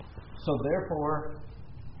So therefore,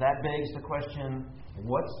 that begs the question,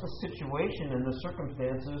 what's the situation and the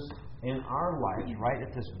circumstances in our lives right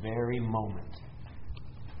at this very moment?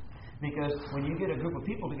 Because when you get a group of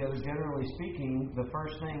people together, generally speaking, the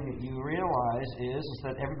first thing that you realize is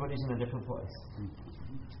that everybody's in a different place.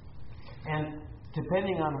 And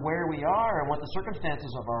depending on where we are and what the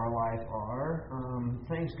circumstances of our life are,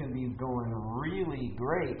 things can be going really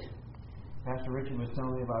great. Pastor Richard was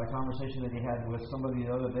telling me about a conversation that he had with somebody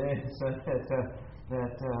the other day and said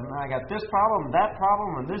that I got this problem, that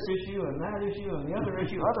problem, and this issue, and that issue, and the other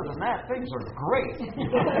issue. Other than that, things are great.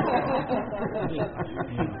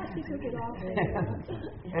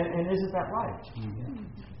 and isn't that life?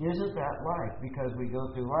 Isn't that life? Because we go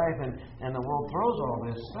through life and the world throws all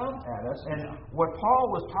this stuff at us. And what Paul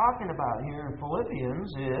was talking about here in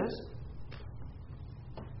Philippians is,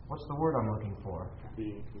 what's the word I'm looking for?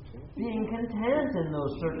 Being content in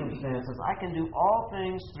those circumstances. I can do all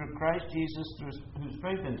things through Christ Jesus who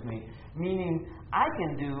strengthens me. Meaning, I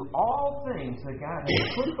can do all things that God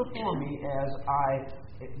has put before me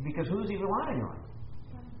because who's He relying on?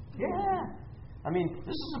 Yeah. I mean,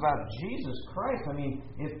 this is about Jesus Christ. I mean,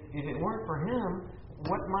 if it weren't for Him,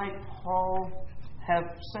 what might Paul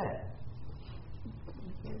have said?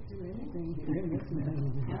 Can't do anything.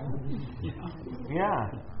 Yeah.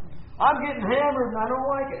 I'm getting hammered and I don't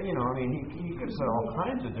like it. I mean, he could say all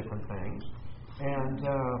kinds of different things, and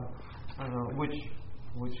which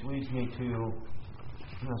leads me to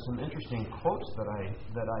some interesting quotes that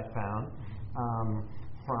I found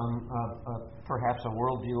from perhaps a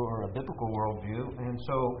worldview or a biblical worldview. And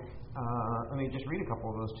so let me just read a couple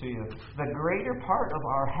of those to you. The greater part of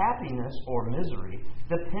our happiness or misery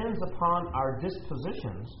depends upon our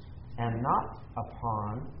dispositions and not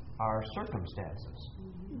upon our circumstances.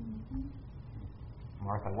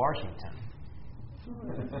 Martha Washington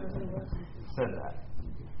said that.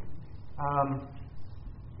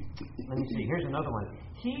 Let me see. Here's another one.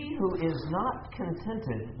 He who is not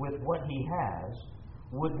contented with what he has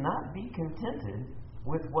would not be contented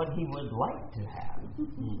with what he would like to have.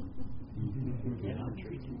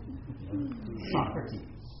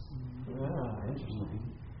 Socrates. Interesting.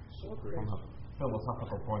 From a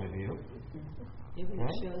philosophical point of view. It really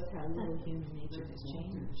shows how little human nature has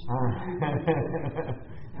changed.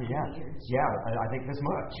 I think this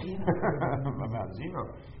much. About zero.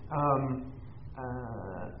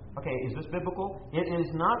 Okay, is this biblical? It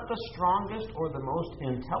is not the strongest or the most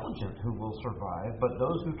intelligent who will survive, but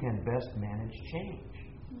those who can best manage change.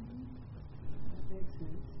 That makes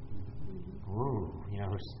sense. Ooh, you know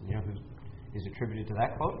who is attributed to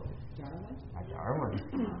that quote? Darwin?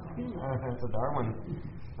 Darwin.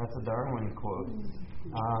 That's a Darwin quote.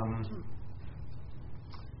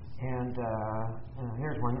 And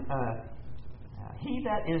here's one. He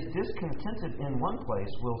that is discontented in one place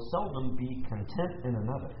will seldom be content in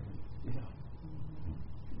another.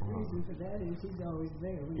 The reason for that is He's always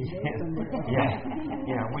there when you go somewhere else.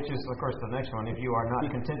 Yeah, which is, of course, the next one. If you are not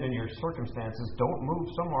content in your circumstances, don't move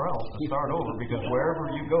somewhere else to start over, because wherever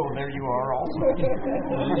you go, there you are also.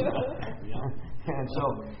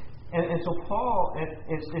 And so Paul,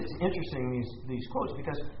 it's interesting, these quotes,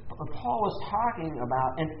 because Paul is talking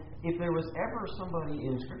about, and if there was ever somebody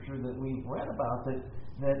in Scripture that we've read about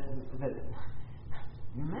that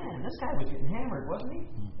man, this guy was getting hammered, wasn't he?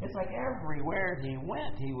 It's like everywhere he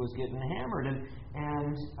went, he was getting hammered,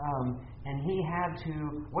 and he had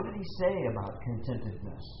to. What did he say about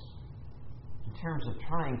contentedness in terms of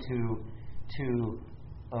trying to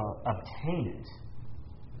obtain it?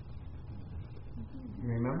 You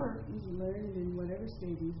remember? He's learned in whatever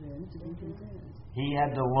state he's in to be content. He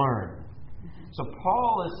had to learn. So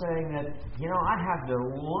Paul is saying that I have to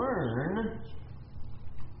learn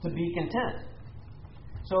to be content.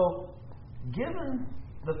 So, given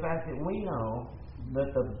the fact that we know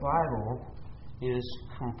that the Bible is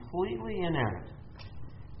completely inerrant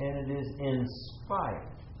and it is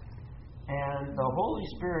inspired, and the Holy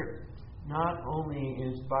Spirit not only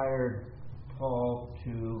inspired Paul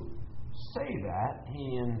to say that,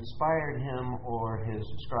 he inspired him or his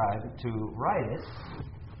scribe to write it,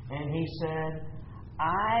 and he said,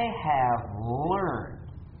 I have learned.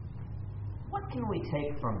 What can we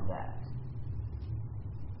take from that?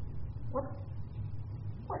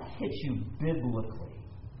 What hits you biblically?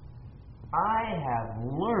 I have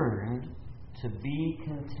learned to be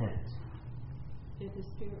content. That the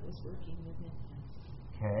Spirit was working within him.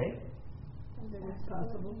 Okay. And that it's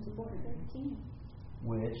possible to work. 13.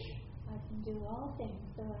 Which? I can do all things,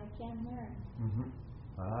 so I can learn. Mm-hmm.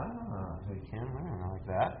 So you can learn. I like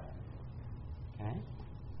that. Okay.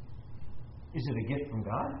 Is it a gift from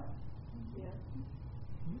God? Yeah.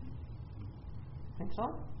 Think so?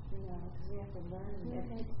 No, because we have to learn it.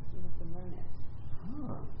 Learn it. We have to learn it.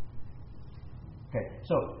 Huh. Okay,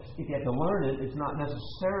 so if you have to learn it, it's not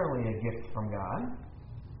necessarily a gift from God.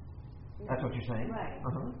 That's what you're saying? Right.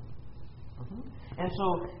 And so,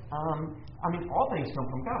 all things come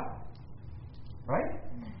from God. Right?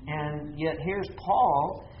 And yet here's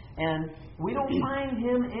Paul, and we don't find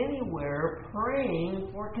him anywhere praying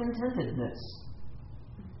for contentedness.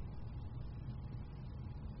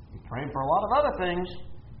 He's praying for a lot of other things,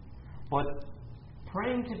 but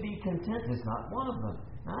praying to be content is not one of them.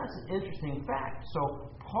 Now that's an interesting fact. So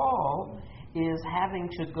Paul is having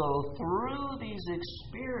to go through these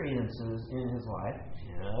experiences in his life,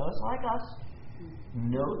 just like us.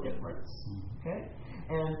 No difference. Okay?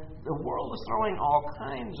 And the world is throwing all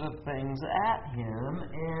kinds of things at him,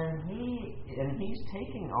 and he's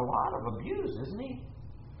taking a lot of abuse, isn't he?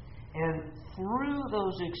 And through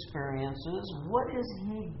those experiences, what is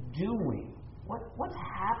he doing? What's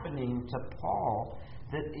happening to Paul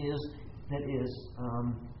that is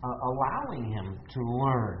allowing him to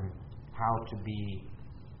learn how to be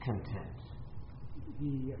content?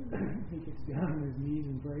 He gets down on his knees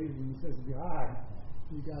and prays and says, God,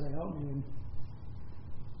 you got to help me.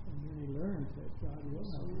 And then he learns that God will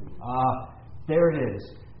help him. There it is.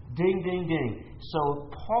 Ding, ding, ding. So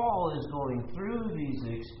Paul is going through these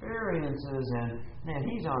experiences, and man,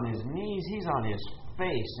 he's on his knees, he's on his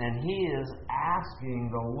face, and he is asking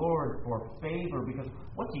the Lord for favor, because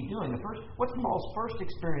what's he doing? What's Paul's first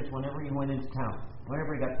experience whenever he went into town?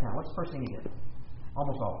 Whenever he got to town, what's the first thing he did?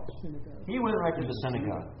 Almost always. He went right to the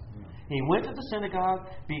synagogue. He went to the synagogue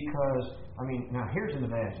because, now here's an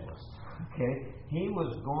evangelist. Okay? He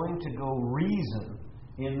was going to go reason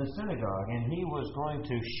in the synagogue, and he was going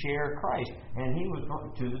to share Christ, and he was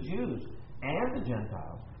going to the Jews and the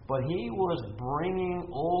Gentiles. But he was bringing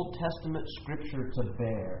Old Testament Scripture to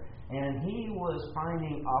bear, and he was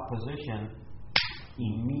finding opposition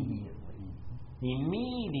immediately.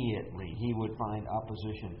 Immediately he would find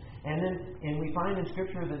opposition. And we find in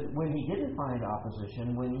Scripture that when he didn't find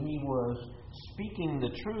opposition, when he was speaking the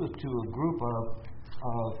truth to a group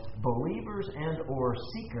of believers and or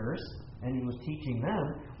seekers, and he was teaching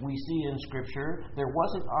them, we see in Scripture there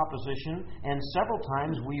wasn't opposition, and several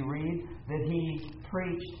times we read that he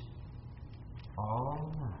preached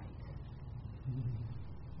all night.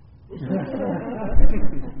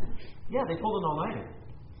 Yeah, they pulled an all-nighter.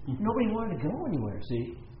 Nobody wanted to go anywhere,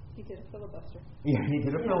 see? He did a filibuster. Yeah, he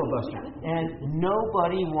did a filibuster. And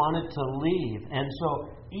nobody wanted to leave. And so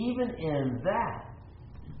even in that,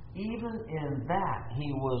 he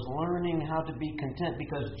was learning how to be content,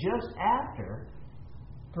 because just after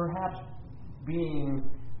perhaps being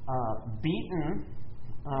beaten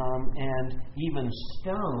and even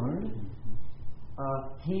stoned,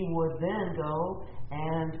 he would then go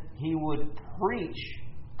and he would preach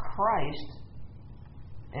Christ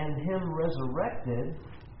and Him resurrected,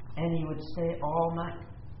 and he would stay all night.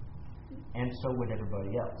 And so would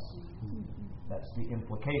everybody else. That's the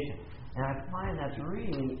implication. And I find that's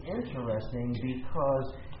really interesting,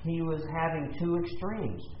 because he was having two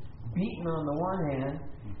extremes. Beaten on the one hand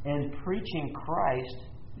and preaching Christ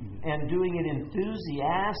and doing it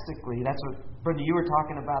enthusiastically. That's what, Brenda, you were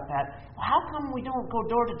talking about that. How come we don't go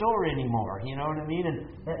door to door anymore? You know what I mean? And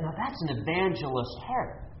now that's an evangelist's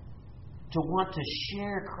heart, to want to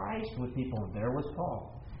share Christ with people. And there was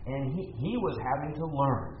Paul. And he was having to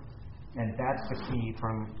learn. And that's the key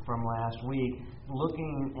from last week.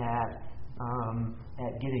 Looking at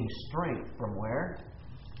getting strength from where?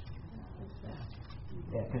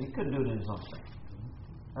 Yeah, because he couldn't do it in his own strength.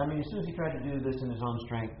 As soon as he tried to do this in his own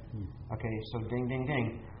strength, okay, so ding, ding,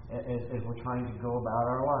 ding. As we're trying to go about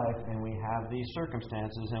our life, and we have these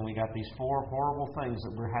circumstances, and we got these 4 horrible things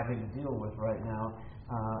that we're having to deal with right now,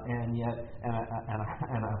 and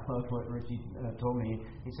I love what Richie told me.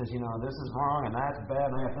 He says, this is wrong, and that's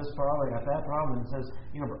bad, and I got this problem, I got that problem, and says,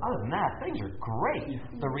 but other than that, things are great.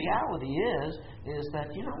 The reality is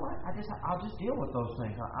that, you know what? I'll just deal with those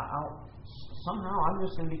things. Somehow I'm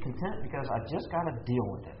just going to be content, because I just got to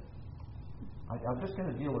deal with it. I'm just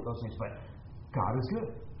going to deal with those things, but God is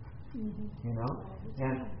good.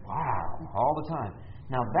 And wow, all the time.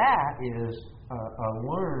 Now that is a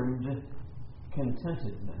learned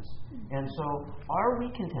contentedness. And so, are we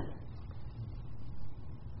content?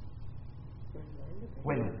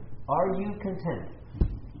 Wait a minute. Are you content?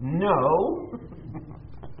 No.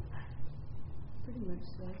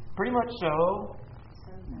 Pretty much so.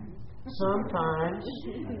 Sometimes.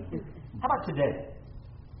 How about today?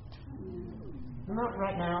 Not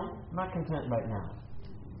right now. Not content right now.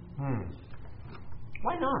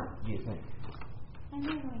 Why not, do you think? I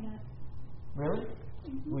know why not. Really?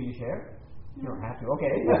 Will you share? You don't have to.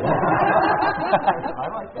 Okay. I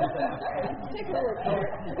like that. Take a report.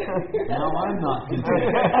 Now I'm not content.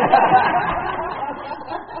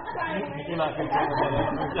 You're not content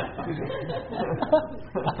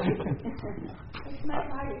It's my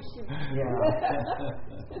hardest shoe. Yeah.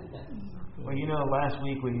 Well, last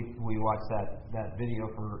week we watched that video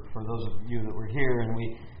for those of you that were here, and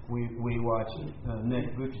we watched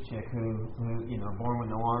Nick Vujicic, who born with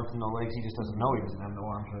no arms and no legs. He just doesn't know he doesn't have no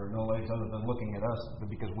arms or no legs, other than looking at us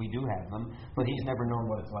because we do have them. But he's never known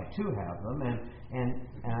what it's like to have them. And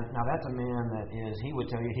now that's a man that he would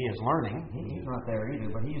tell you he is learning. He's not there either,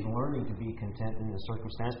 but he's learning to be content in this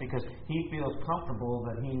circumstance because he feels comfortable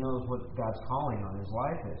that he knows what God's calling on his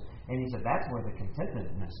life is. And he said that's where the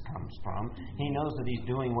contentedness comes from. He knows that he's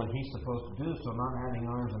doing what he's supposed to do, so not having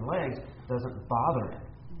arms and legs doesn't bother him.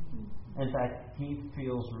 In fact, he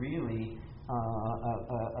feels really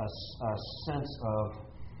a sense of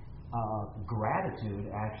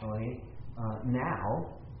gratitude, actually,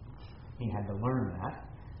 now. He had to learn that.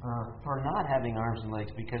 For not having arms and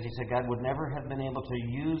legs, because he said God would never have been able to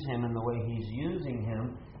use him in the way he's using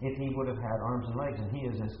him if he would have had arms and legs. And he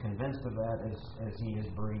is as convinced of that as he is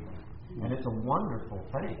breathing. And it's a wonderful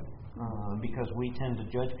thing, because we tend to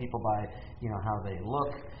judge people by how they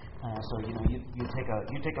look. So you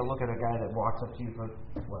take a look at a guy that walks up to you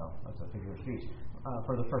that's a figure of speech.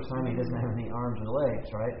 For the first time, he doesn't have any arms or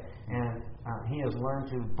legs, right? And he has learned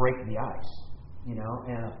to break the ice. And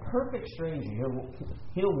a perfect stranger,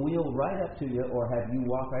 he'll wheel right up to you, or have you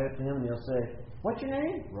walk right up to him, and he'll say, "What's your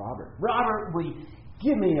name?" "Robert." "Robert, will you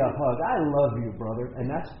give me a hug? I love you, brother."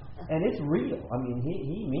 And it's real. I mean,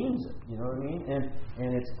 he means it. You know what I mean?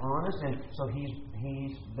 And it's honest. And so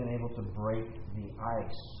he's been able to break the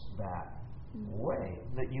ice that way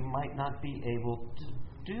that you might not be able to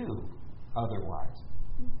do otherwise.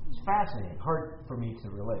 It's fascinating. Hard for me to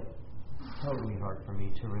relate. Totally hard for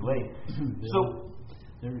me to relate. So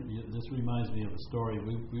this reminds me of a story.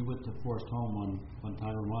 We went to Forest Home one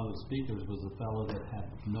time, and one of the speakers was a fellow that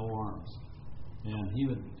had no arms, and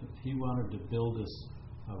he wanted to build this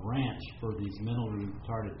ranch for these mentally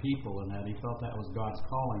retarded people, and that he felt that was God's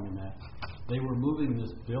calling, and that they were moving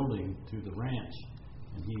this building to the ranch,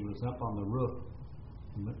 and he was up on the roof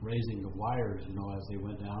raising the wires, as they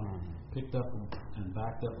went down, picked up and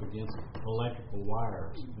backed up against electrical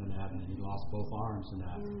wires, and he lost both arms and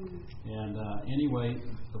that. And anyway,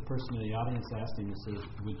 the person in the audience asked him, he says,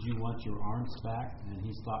 "Would you want your arms back?" And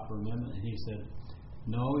he stopped for a minute, and he said,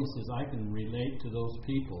 "No," he says, "I can relate to those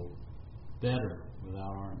people better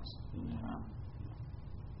without arms than that."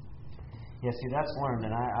 Yeah, see, that's learned,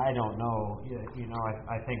 and I don't know.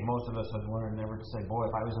 I think most of us have learned never to say, "Boy,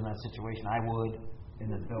 if I was in that situation, I would,"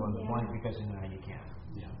 and then fill in the blank, because you can't.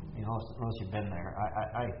 Yeah. Unless you've been there.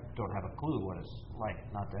 I don't have a clue what it's like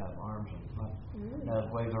not to have arms and not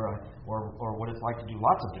have legs, or what it's like to do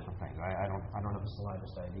lots of different things. I don't have the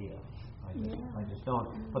slightest idea. I just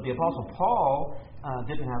don't. But the Apostle Paul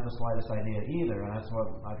didn't have the slightest idea either, and that's what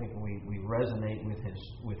I think we resonate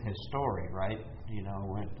with his story, right?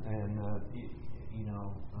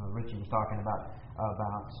 Richie was talking about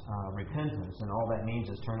repentance, and all that means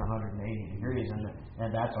is turn 180 degrees,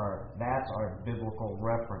 and that's our biblical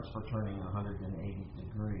reference for turning 180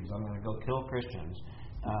 degrees. I'm going to go kill Christians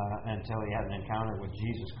until he had an encounter with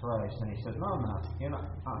Jesus Christ, and he said, "No, I'm not. You're not.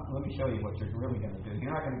 Let me show you what you're really going to do.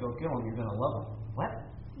 You're not going to go kill him. You're going to love him." What?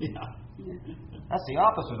 Yeah. That's the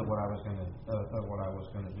opposite of what I was going to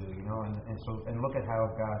do, and look at how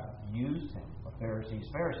God used him, a Pharisee's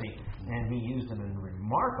Pharisee, and he used him in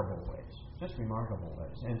remarkable ways, just remarkable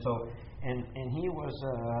ways. And so, and he was,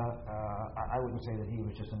 I wouldn't say that he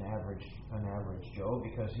was just an average Joe,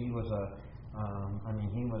 because he was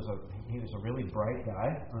he was a really bright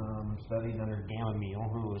guy. Studied under Gamaliel,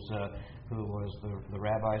 who was the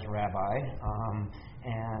rabbi's rabbi,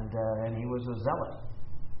 and he was a zealot.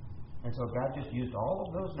 And so God just used all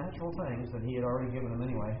of those natural things that he had already given him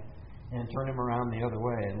anyway, and turned him around the other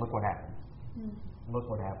way, and look what happened. Look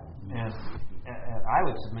what happened. And I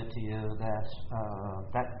would submit to you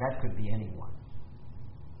that could be anyone.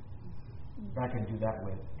 God can do that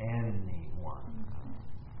with anyone.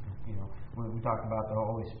 When we talked about the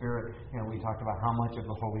Holy Spirit, we talked about how much of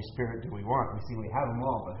the Holy Spirit do we want. We see we have them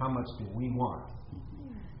all, but how much do we want?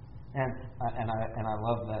 And I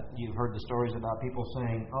love that you've heard the stories about people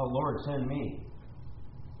saying, "Oh Lord, send me."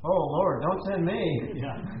 "Oh Lord, don't send me."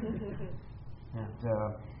 Yeah. And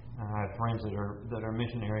I have friends that are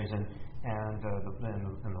missionaries, and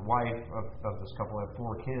the wife of this couple had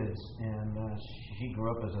 4 kids, and she grew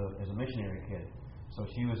up as a missionary kid. So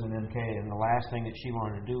she was an MK, and the last thing that she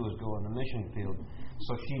wanted to do was go on the mission field.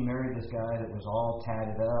 So she married this guy that was all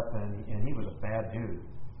tatted up, and he was a bad dude.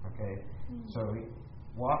 Okay, so he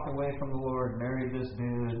walked away from the Lord, married this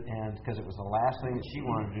dude, and because it was the last thing that she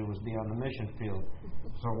wanted to do was be on the mission field.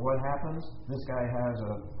 So what happens? This guy has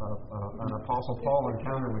an Apostle Paul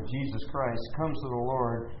encounter with Jesus Christ, comes to the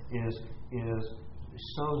Lord, is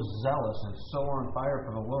so zealous and so on fire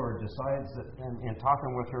for the Lord, decides that, and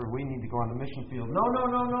talking with her, we need to go on the mission field. No.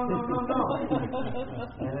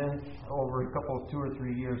 And then over a couple, 2 or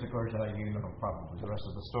 3 years, of course, you know probably the rest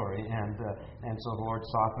of the story. And so the Lord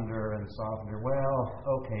softened her. Well,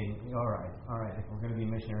 okay, all right. If we're going to be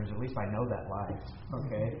missionaries, at least I know that life.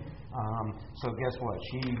 Okay. So guess what?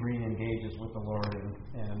 She re-engages with the Lord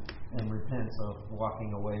and repents of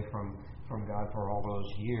walking away from God for all those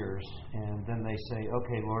years, and then they say,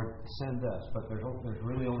 "Okay, Lord, send us." But there's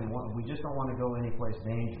really only one. We just don't want to go anyplace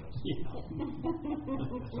dangerous.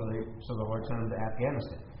 So the Lord sent him to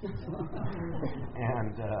Afghanistan,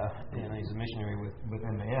 and he's a missionary with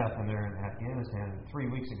MAF, and they're in Afghanistan. 3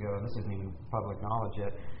 weeks ago, and this isn't even public knowledge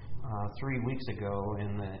yet. 3 weeks ago,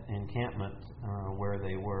 in the encampment where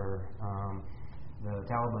they were, the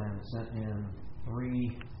Taliban sent in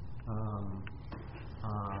 3.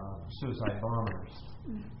 Suicide bombers,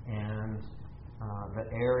 and the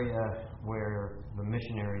area where the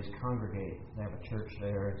missionaries congregate, they have a church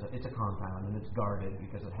there. It's a compound, and it's guarded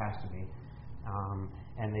because it has to be.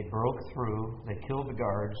 And they broke through. They killed the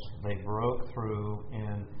guards. They broke through,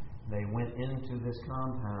 and they went into this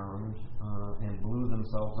compound and blew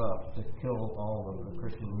themselves up to kill all of the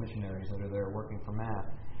Christian missionaries that are there working for MAP.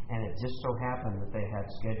 And it just so happened that they had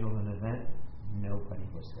scheduled an event. Nobody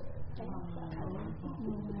was there.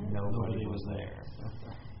 Nobody was there.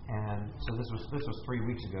 And so this was 3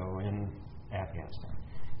 weeks ago in Afghanistan.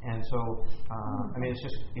 And so I mean,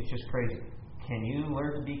 it's just crazy. Can you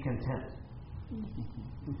learn to be content?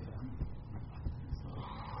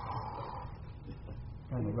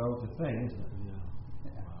 Kind of a relative thing, isn't it?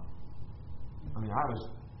 Yeah. I mean,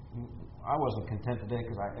 I wasn't content today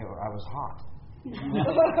because I was hot.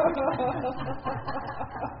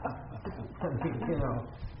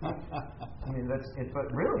 I mean, that's it.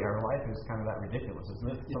 But really, our life is kind of that ridiculous,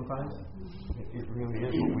 isn't it? Sometimes it really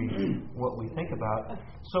is what we think about.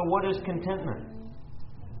 So, what is contentment?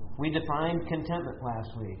 We defined contentment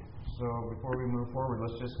last week. So, before we move forward,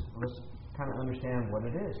 let's kind of understand what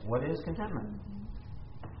it is. What is contentment?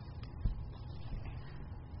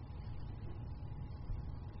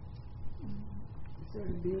 Sort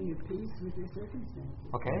of being at peace with your circumstances.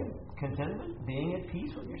 Okay, contentment, being at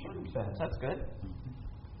peace with your circumstance. That's good.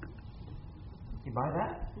 You buy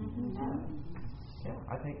that? Mm-hmm. Yeah,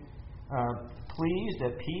 I think pleased,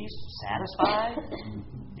 at peace, satisfied.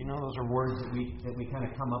 You know, those are words that we kind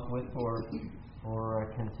of come up with for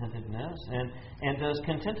contentedness. And does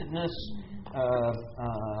contentedness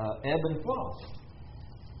ebb and flow?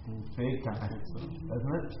 Big time,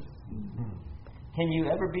 doesn't it? Mm-hmm. Can you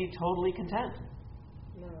ever be totally content?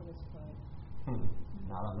 Not on this planet.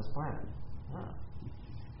 Not on this planet. Huh.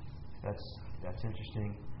 That's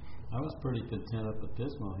interesting. I was pretty content up at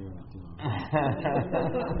Pismo here not too long.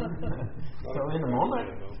 So in the moment.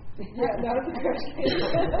 Yeah, not at the trash can.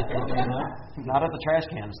 Not at the trash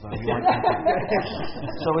cans, though. You weren't content.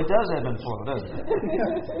 So it does ebb and flow, doesn't it?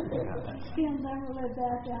 He'll never live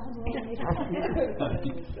that down. Oh,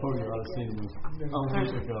 you're out of seeing this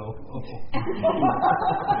years ago.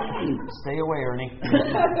 Stay away, Ernie.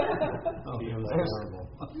 Oh, it was horrible.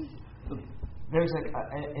 There's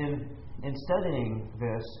in studying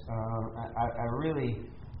this, I really,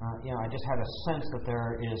 I just had a sense that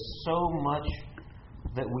there is so much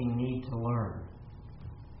that we need to learn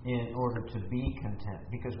in order to be content.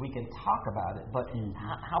 Because we can talk about it, but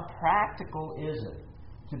how practical is it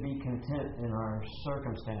to be content in our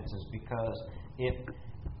circumstances? Because if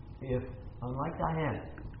unlike Diana,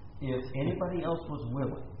 if anybody else was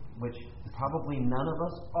willing, which probably none of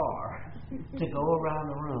us are, to go around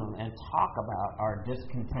the room and talk about our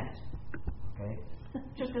discontent, okay?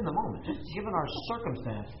 Just in the moment, just given our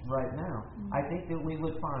circumstance right now, I think that we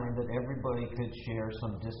would find that everybody could share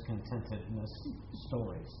some discontentedness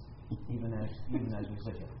stories, even as we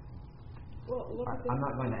sit here. Well, look at I'm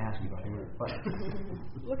not going to ask you about it, but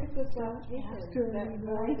look at this last weekend. That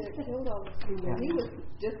boy that killed all those people, he was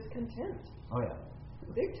discontent. Oh yeah.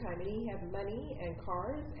 Big time, and he had money and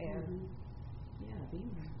cars and he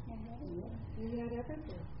had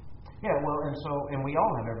everything. Yeah, well, and we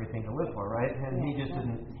all have everything to live for, right? And he just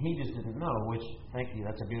didn't know. Which, thank you,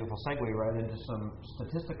 that's a beautiful segue right into some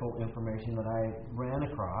statistical information that I ran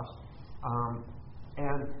across.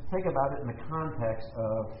 And think about it in the context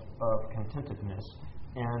of contentedness.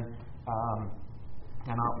 And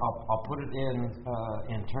I'll put it in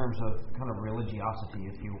terms of kind of religiosity,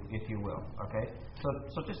 if you will. Okay.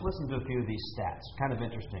 So just listen to a few of these stats. Kind of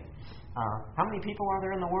interesting. How many people are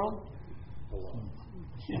there in the world?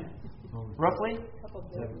 Yeah. Roughly?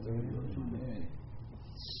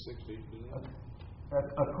 60.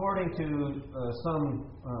 According to some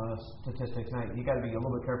statistics, now you got to be a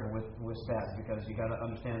little bit careful with stats because you got to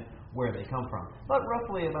understand where they come from. But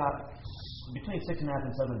roughly about between 6.5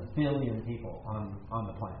 and 7 billion people on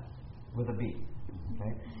the planet, with a B.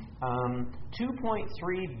 Okay,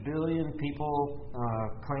 2.3 billion people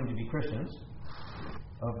claim to be Christians.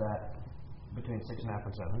 Of that, between 6.5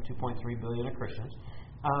 and 7, 2.3 billion are Christians.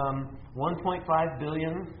 1.5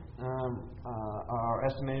 billion are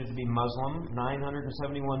estimated to be Muslim,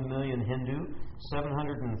 971 million Hindu,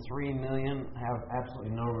 703 million have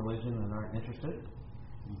absolutely no religion and aren't interested.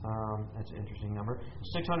 That's an interesting number.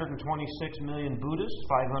 626 million Buddhists,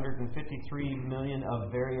 553 million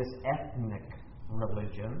of various ethnic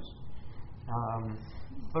religions,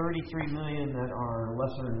 33 million that are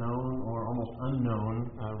lesser known or almost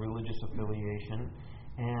unknown religious affiliation.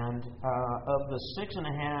 And of the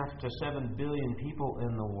 6.5 to 7 billion people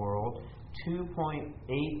in the world,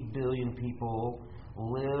 2.8 billion people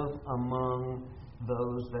live among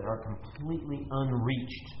those that are completely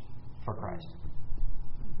unreached for Christ.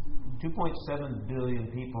 2.7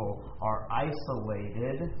 billion people are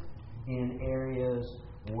isolated in areas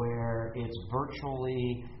where it's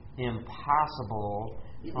virtually impossible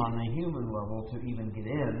on the human level to even get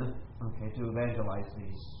in, okay, to evangelize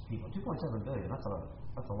these people. 2.7 billion, that's a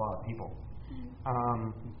lot of people.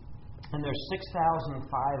 And there's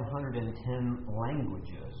 6,510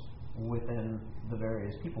 languages within the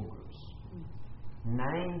various people groups.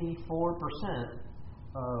 94%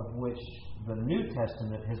 of which the New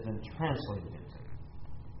Testament has been translated into.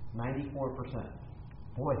 94%.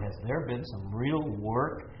 Boy, has there been some real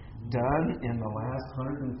work done in the last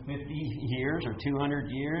 150 years or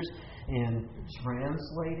 200 years in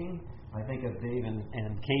translating. I think of Dave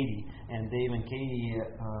and Katie, and Dave and Katie,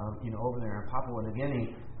 over there in Papua New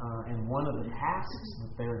Guinea, and one of the tasks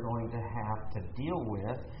that they're going to have to deal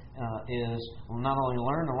with is not only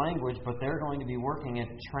learn the language, but they're going to be working at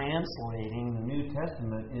translating the New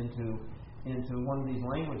Testament into one of these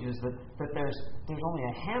languages that there's only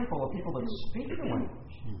a handful of people that speak the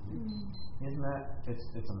language. Mm-hmm. Isn't that?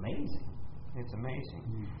 It's amazing. It's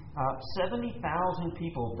amazing. 70,000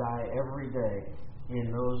 people die every day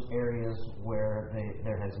in those areas where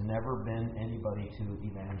there has never been anybody to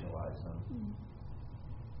evangelize them.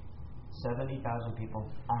 70,000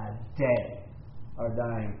 people a day are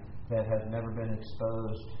dying that have never been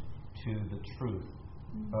exposed to the truth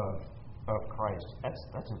of Christ.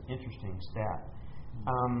 That's an interesting stat.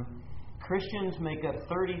 Christians make up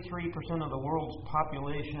 33% of the world's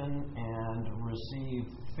population and receive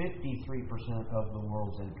 53% of the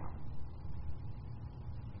world's income.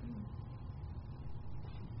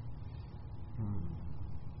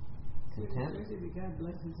 Especially God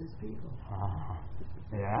blesses His people.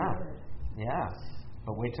 Yeah.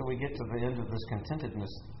 But wait till we get to the end of this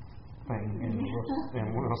contentedness thing, and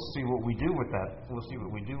we'll see what we do with that. We'll see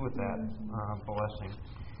what we do with that blessing.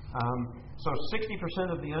 So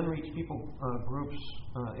 60% of the unreached people groups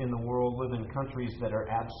in the world live in countries that are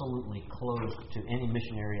absolutely closed to any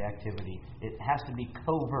missionary activity. It has to be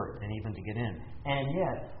covert, and even to get in. And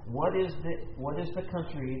yet, what is the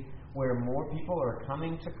country where more people are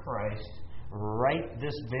coming to Christ right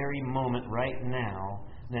this very moment, right now,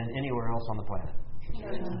 than anywhere else on the planet?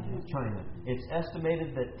 China. It's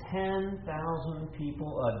estimated that 10,000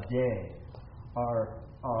 people a day are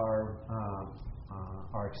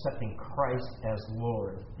accepting Christ as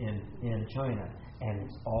Lord in China, and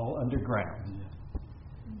it's all underground.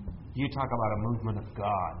 You talk about a movement of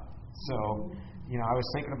God. So, I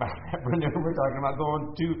was thinking about that. We're talking about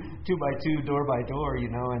going two by two, door by door,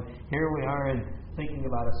 and here we are thinking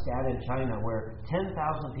about a scattered China where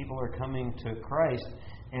 10,000 people are coming to Christ.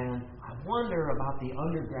 And I wonder about the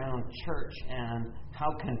underground church and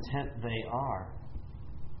how content they are.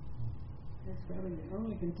 That's probably the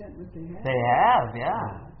only contentment they have. They have,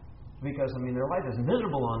 yeah. Because their life is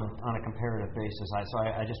miserable on a comparative basis. I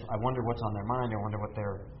wonder what's on their mind. I wonder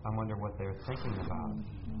what they're thinking about.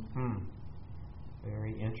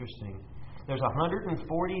 Very interesting. There's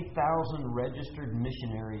 140,000 registered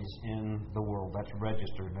missionaries in the world. That's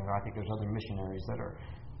registered. And I think there's other missionaries that are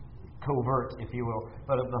covert, if you will.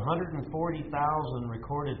 But of the 140,000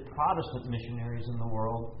 recorded Protestant missionaries in the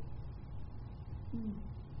world,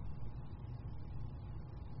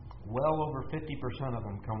 well over 50% of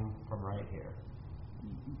them come from right here.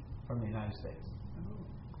 from the United States.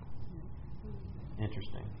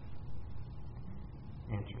 Interesting.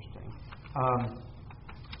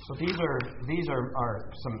 So these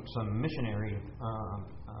are some missionary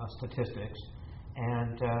statistics,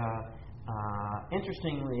 and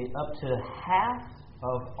interestingly, up to half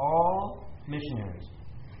of all missionaries,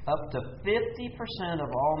 up to 50% of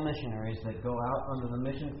all missionaries that go out onto the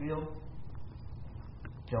mission field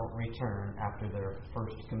don't return after their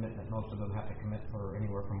first commitment. Most of them have to commit for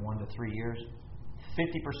anywhere from 1 to 3 years.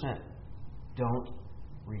 50% don't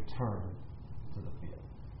return to the field.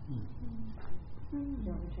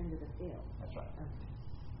 Don't return to the field. That's right.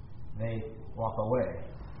 They walk away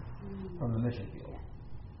from the mission field.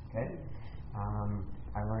 Okay?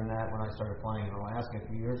 I learned that when I started flying in Alaska a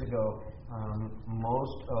few years ago.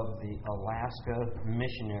 Most of the Alaska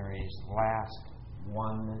missionaries last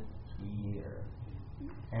 1 year.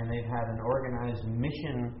 And they've had an organized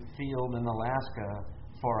mission field in Alaska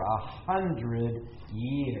for 100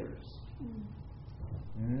 years.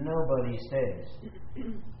 Nobody stays.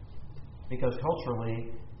 Because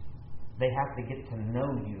culturally, they have to get to know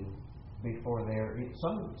you before they're...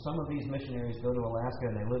 Some of these missionaries go to Alaska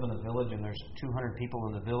and they live in a village and there's 200 people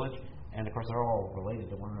in the village. And of course, they're all related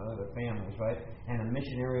to one another, their families, right? And a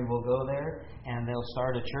missionary will go there and they'll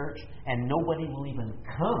start a church and nobody will even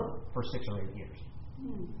come for 6 or 8 years.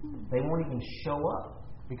 They won't even show up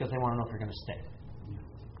because they want to know if you're going to stay.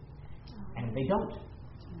 And they don't.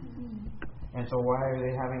 And so why are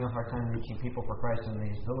they having a hard time reaching people for Christ in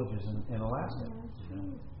these villages in Alaska?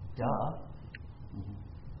 Duh.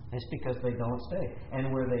 It's because they don't stay.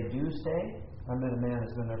 And where they do stay, I met a man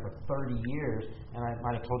that's been there for 30 years, and I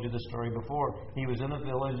might have told you this story before. He was in a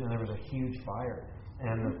village, and there was a huge fire.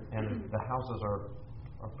 And the houses are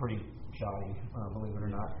pretty shoddy, believe it or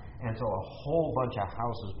not. And so a whole bunch of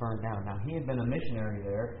houses burned down. Now, he had been a missionary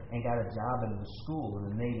there and got a job in the school,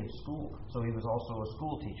 in a native school. So he was also a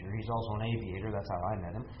school teacher. He's also an aviator. That's how I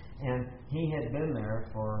met him. And he had been there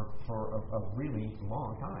for a really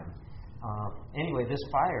long time. Anyway, this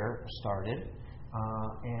fire started,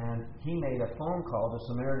 and he made a phone call to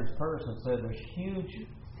Samaritan's Purse and said, there's huge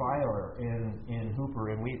fire in Hooper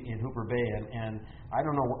in Hooper Bay, and I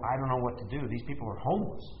don't know what to do. These people are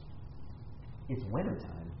homeless. It's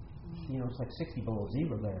wintertime. It's like 60 below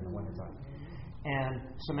zero there in the wintertime. And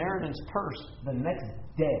Samaritan's Purse the next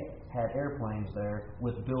day had airplanes there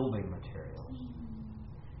with building materials.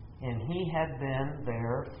 And he had been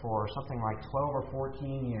there for something like 12 or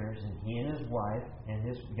 14 years, and he and his wife and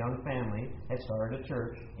his young family had started a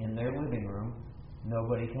church in their living room.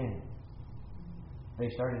 Nobody came. They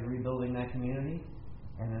started rebuilding that community,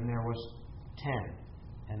 and then there was 10,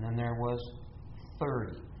 and then there was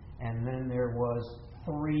 30, and then there was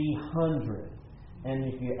 300. And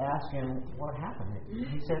if you ask him what happened,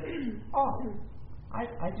 he said,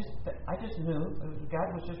 I just knew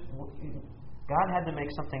God had to make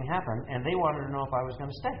something happen, and they wanted to know if I was going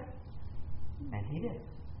to stay. And he did.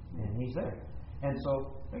 And he's there. And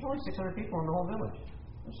so there's only 600 people in the whole village.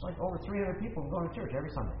 There's like over 300 people going to church every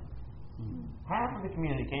Sunday. Half of the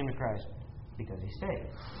community came to Christ because he stayed.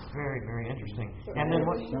 Very, very interesting. And then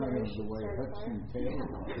what? Sorry, the way Hudson Taylor.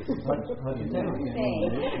 Hudson Taylor.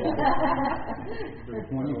 For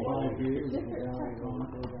 25 years without a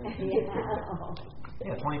convert.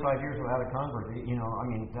 Yeah, 25 years without a convert.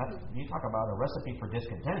 You talk about a recipe for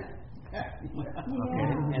discontent. In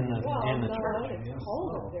the church. It's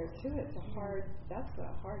cold up there too. That's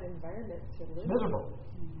a hard environment to live in. Miserable.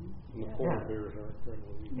 The polar bears aren't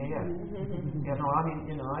friendly. Yeah.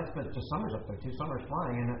 I spent 2 summers up there, 2 summers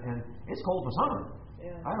flying, and it's cold for summer.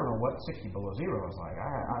 Yeah. I don't know what 60 below zero is like.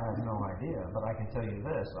 I have no idea, but I can tell you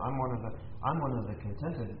this: I'm one of the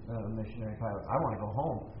contented missionary pilots. I want to go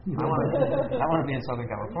home. I want to be in Southern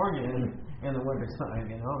California in the winter time,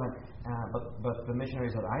 But the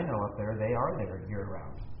missionaries that I know up there, they are there year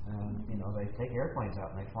round, and they take airplanes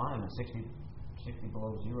out and they fly them in 60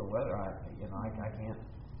 below zero weather. I can't.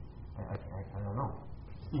 I don't know.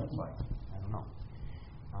 That's like I don't know.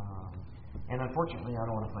 And unfortunately, I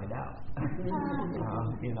don't want to find out. That's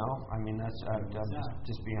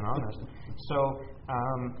just being honest. So,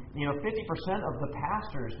 50% of the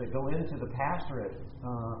pastors that go into the pastorate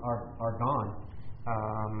are gone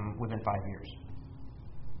within 5 years.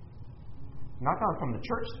 Not gone from the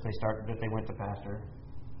church that they went to pastor.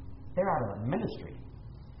 They're out of the ministry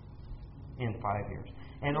in 5 years.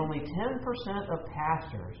 And only 10% of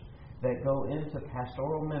pastors that go into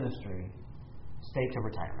pastoral ministry stay to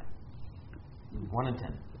retirement. 1 in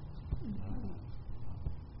 10.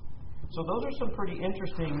 So those are some pretty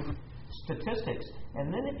interesting statistics.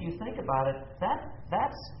 And then if you think about it,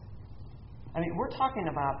 that's I mean, we're talking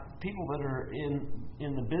about people that are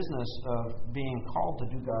in the business of being called to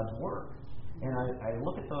do God's work. And I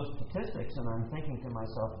look at those statistics and I'm thinking to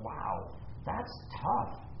myself, wow, that's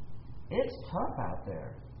tough. It's tough out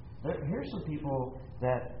there. Here's some people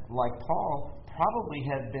that, like Paul, probably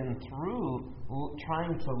had been through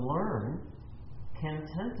trying to learn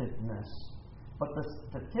contentedness. But the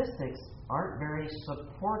statistics aren't very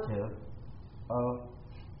supportive of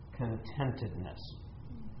contentedness.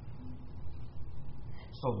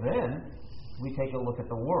 So then we take a look at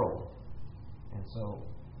the world. And so,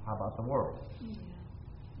 how about the world?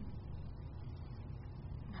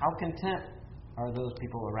 How content are those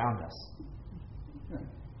people around us?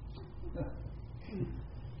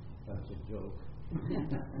 That's a joke.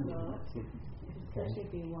 Well, especially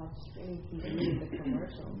if you watch any TV, the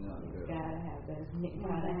commercials, you gotta have this, you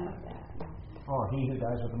gotta have that. Oh, he who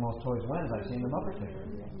dies with the most toys wins. I've seen the Muppet picture.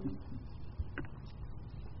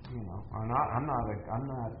 You know, I'm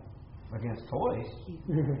not against toys. You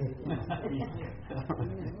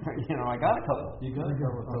know, I got a couple. You got a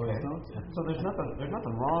couple of toys, don't you? So there's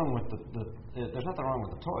nothing wrong with there's nothing wrong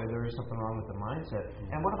with the toy. There is something wrong with the mindset.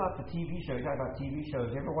 And what about the TV show? You talk about TV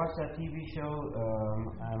shows. You ever watch that TV show?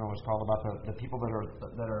 I don't know what it's called, about the people that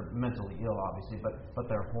are mentally ill, obviously, but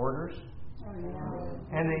they're hoarders. Oh,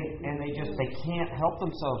 yeah. And they can't help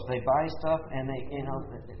themselves. They buy stuff, and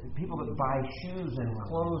people that buy shoes and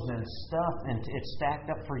clothes and stuff, and it's stacked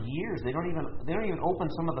up for years. They don't even open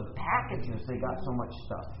some of the packages. They got so much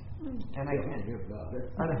stuff. And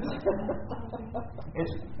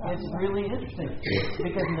it's really interesting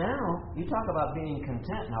because now you talk about being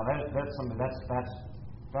content. Now that's something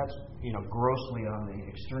that's grossly on the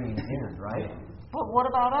extreme end, right? But what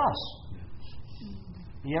about us?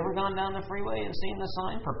 You ever gone down the freeway and seen the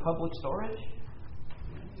sign for public storage?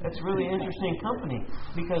 It's really interesting company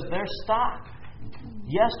because their stock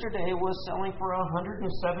yesterday was selling for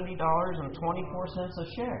 $170.24 a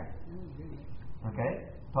share. Okay?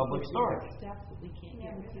 Public storage.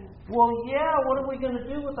 Well, yeah, what are we going to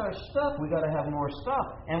do with our stuff? We got to have more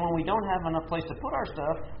stuff. And when we don't have enough place to put our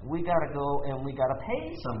stuff, we got to go and we got to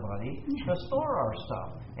pay somebody to store our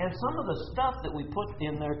stuff. And some of the stuff that we put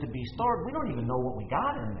in there to be stored, we don't even know what we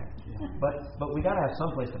got in there. But we got to have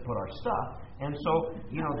some place to put our stuff. And so,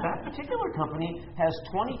 that particular company has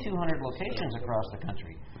 2,200 locations across the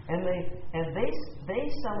country. And they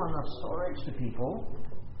sell enough storage to people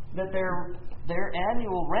that their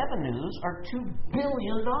annual revenues are $2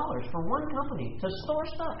 billion for one company to store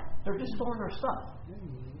stuff. They're just storing their stuff.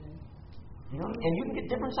 And you can get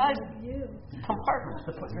different sized compartments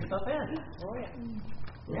to put your stuff in.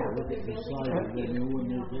 Yeah. Look at the size of the new one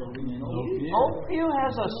you're building in Oakview. Oakview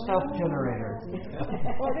has a stuff generator.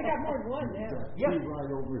 Well, they got more than one now. Yeah. Right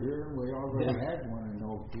over here, we already had one in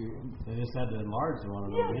Oakview. They just had to enlarge one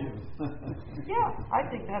of them. Yeah, I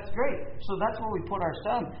think that's great. So that's where we put our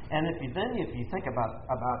stuff. And if you think about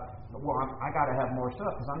I got to have more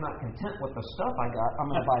stuff because I'm not content with the stuff I got. I'm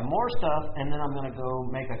going to buy more stuff, and then I'm going to go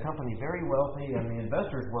make a company very wealthy and the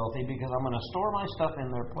investors wealthy because I'm going to store my stuff in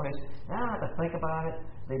their place. Now I have to think about it.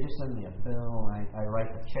 They just send me a bill. I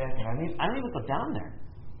write the check, and I don't even go down there.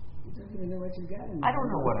 You don't even know what you got in there. I don't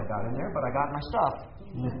know what I got in there, but I got my stuff.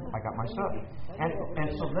 I got my stuff. And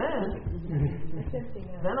so then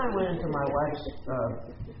I went into my wife's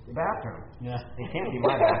bathroom. Yeah. It can't be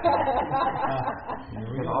my bathroom.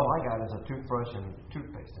 Because all I got is a toothbrush and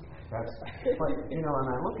toothpaste in there. And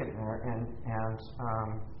I look in there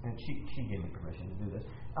and she gave me permission to do this.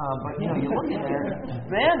 But you look in there,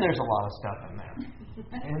 then there's a lot of stuff in there.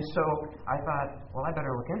 And so I thought, well, I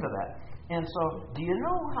better look into that. And so, do you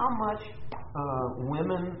know how much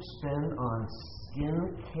women spend on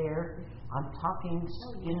skin care? I'm talking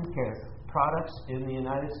skin care products in the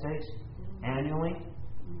United States annually.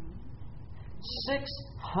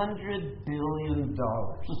 $600 billion.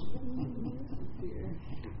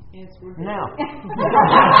 Now,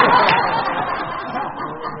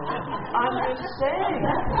 I'm just saying.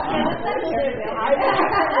 I didn't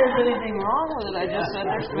say there's anything wrong with it. I just said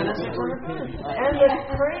they're spending $600 billion. And the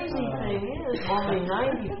crazy thing is, only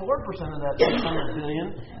 94% of that $600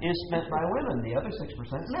 billion is spent by women. The other 6%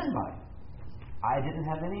 men buy. I didn't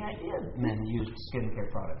have any idea men used skincare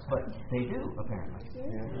products, but they do apparently.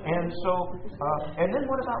 And so, and then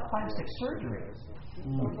what about plastic surgery?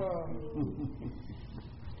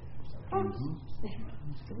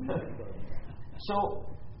 So,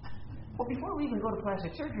 Well, before we even go to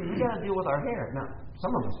plastic surgery, we got to deal with our hair. Now,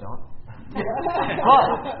 some of us don't. But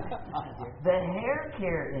the hair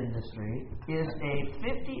care industry is a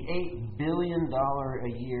 $58 billion a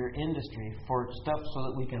year industry for stuff so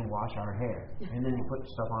that we can wash our hair. And then you put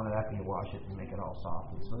stuff on it after you wash it and make it all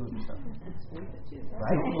soft and smooth and stuff.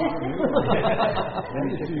 Right?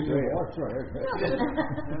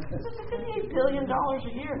 It's $58 billion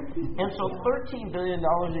a year. And so $13 billion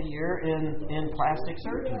a year in plastic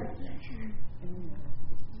surgery.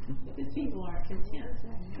 Because people aren't content.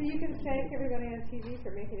 So you can thank everybody on TV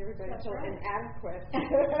for making everybody feel inadequate.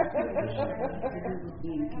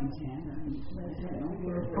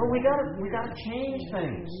 But we gotta change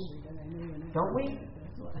things, don't we?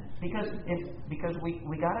 Because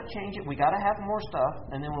we gotta change it. We gotta have more stuff,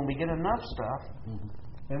 and then when we get enough stuff,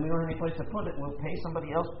 and we don't have any place to put it, we'll pay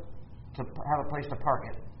somebody else to have a place to park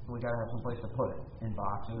it. We gotta have some place to put it in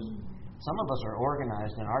boxes. Some of us are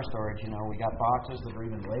organized in our storage. We got boxes that are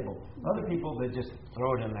even labeled. Other people, they just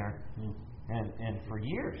throw it in there, and for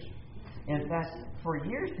years. In fact, for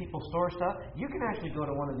years, people store stuff. You can actually go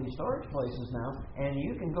to one of these storage places now, and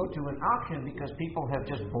you can go to an auction because people have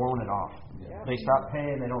just blown it off. Yep. They stop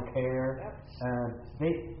paying. They don't care. Yep.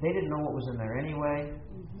 They didn't know what was in there anyway.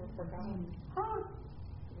 Huh?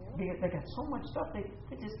 They got so much stuff, they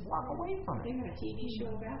just walk away from it. They have a TV show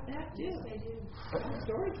about that, too. They do.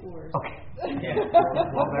 Storage Wars. Okay. Yeah.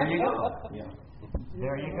 Well, there you go. Yeah.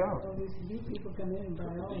 There you go. Well, these new people come in and buy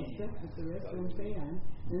all the stuff that the rest don't pay on,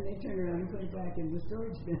 then they turn around and put it back in the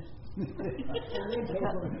storage bin.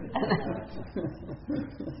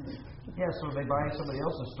 Yeah, so they buy somebody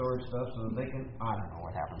else's storage stuff so that they can. I don't know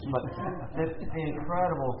what happens, but the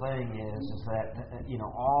incredible thing is that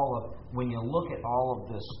when you look at all of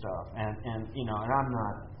this stuff, and I'm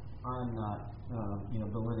not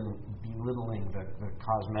belittling the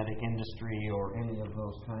cosmetic industry or any of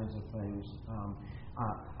those kinds of things.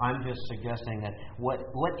 I'm just suggesting that what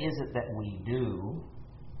is it that we do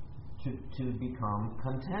to become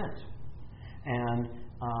content? And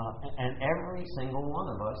every single one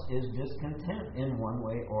of us is discontent in one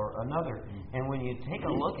way or another. And when you take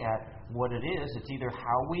a look at what it is, it's either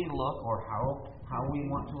how we look or how we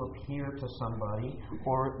want to appear to somebody,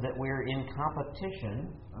 or that we're in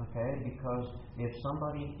competition, okay? Because if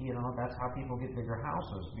somebody, that's how people get bigger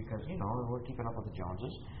houses, because, we're keeping up with the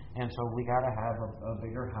Joneses, and so we got to have a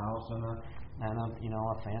bigger house and a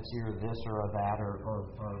fancier this or a that or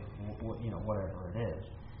whatever it is.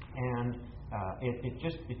 And it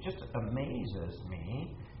just amazes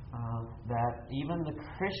me that even the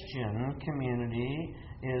Christian community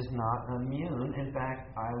is not immune. In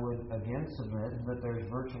fact, I would again submit that there's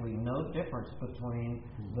virtually no difference between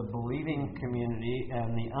the believing community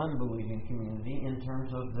and the unbelieving community in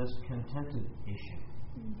terms of this contented issue.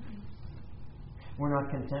 We're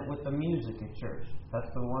not content with the music at church.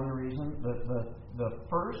 That's the one reason, the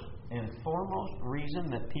first and foremost reason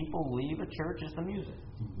that people leave a church is the music.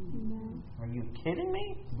 Are you kidding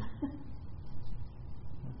me?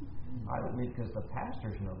 I don't mean because the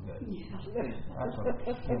pastor's no good. That's what,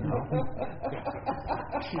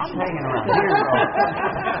 I'm hanging around here, though.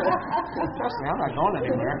 Trust me, I'm not going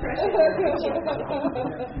anywhere.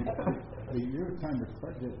 You're kind of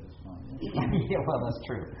prejudiced on it. Yeah, well, that's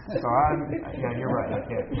true. So you're right. I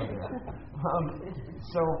can't go there.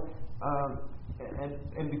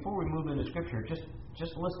 And before we move into Scripture, just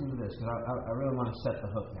listen to this, because I really want to set the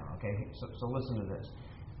hook now, okay? So listen to this.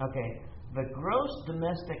 Okay, the gross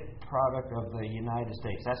domestic product of the United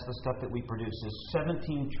States, that's the stuff that we produce, is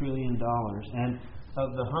 $17 trillion. And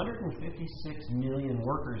of the 156 million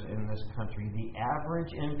workers in this country, the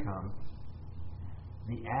average income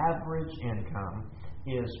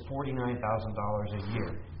is $49,000 a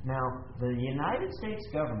year. Now, the United States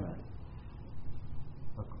government,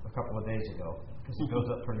 a couple of days ago, because it goes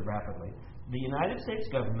up pretty rapidly, the United States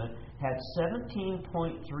government had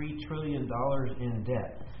 $17.3 trillion in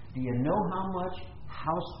debt. Do you know how much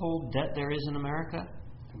household debt there is in America?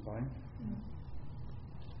 Combined?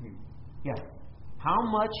 Yeah. How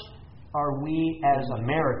much are we as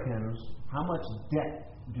Americans, how much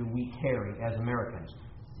debt do we carry as Americans?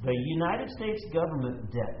 The United States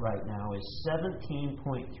government debt right now is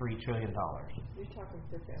 $17.3 trillion. You're talking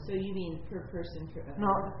per family. So you mean per person?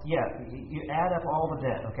 No, yeah. You add up all the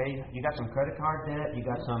debt, okay? You got some credit card debt. You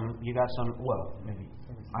got some. Well, maybe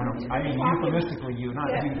I mean euphemistically, not you.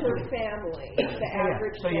 Yeah, per family. The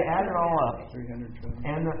average. So you add it all up, 300 trillion.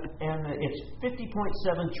 and it's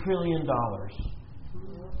 $50.7 trillion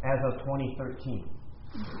as of 2013.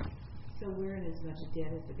 So we're in as much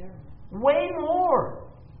debt as the government.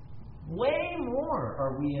 Way more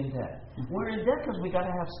are we in debt. We're in debt because we got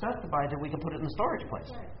to have stuff to buy that we can put it in the storage place.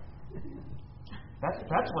 Right.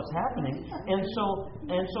 That's what's happening. And so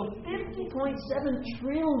 $50.7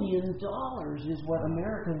 trillion is what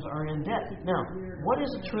Americans are in debt. Now, what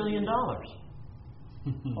is $1 trillion? A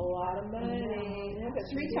lot of money. Yeah, but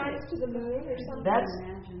 3 times to the moon or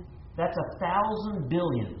something. That's 1,000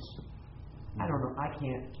 billions. I don't know.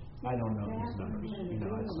 I don't know these numbers.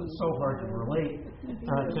 It's so hard to relate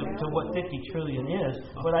to what 50 trillion is.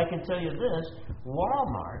 But I can tell you this: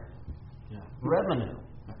 Walmart revenue.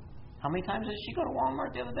 How many times did she go to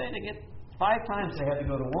Walmart the other day to get? 5 times they had to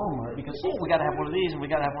go to Walmart because we got to have one of these and we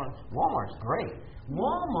got to have one. Walmart's great.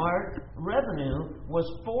 Walmart revenue was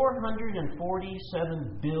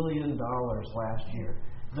 $447 billion last year.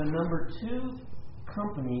 The number 2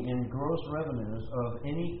 company in gross revenues of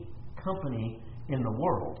any company in the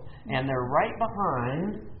world, and they're right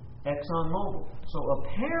behind ExxonMobil. So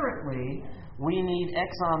apparently, we need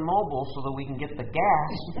ExxonMobil so that we can get the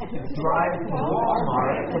gas to drive to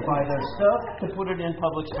Walmart to buy their stuff to put it in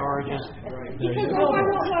public storages. Because I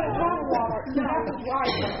won't let it run Walmart. You have to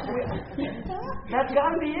drive it. That's got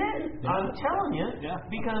to be it. I'm telling you,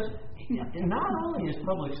 because not only is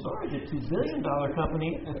Public Storage a $2 billion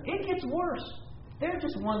company, it gets worse. They're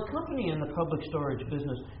just one company in the public storage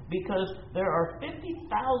business because there are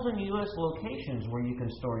 50,000 U.S. locations where you can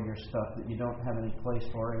store your stuff that you don't have any place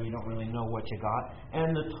for and you don't really know what you got.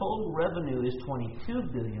 And the total revenue is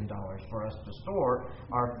 $22 billion for us to store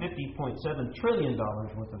our $50.7 trillion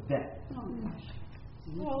worth of debt.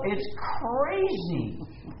 Well, it's crazy.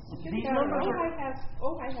 These numbers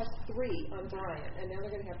Ojai has 3 on Bryant, and now they're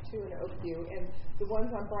going to have 2 in Oakview, and the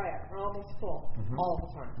ones on Bryant are almost full all the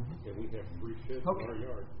time. Yeah, we have 3 sheds in our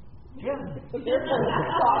yard. Yeah. But they're full of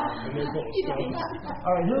stuff. And they're full of stuff.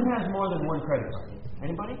 All right, who has more than 1 credit card?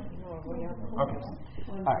 Anybody? No, we have Okay.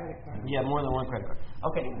 one All credit card. right. Yeah, more than 1 credit card.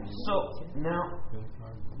 Okay, so now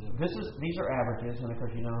these are averages, and of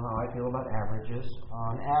course you know how I feel about averages.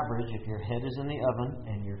 On average, if your head is in the oven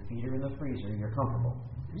and your feet are in the freezer, you're comfortable.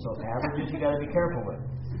 So averages you got to be careful with.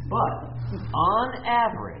 But on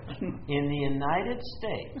average, in the United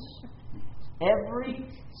States, every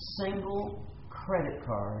single credit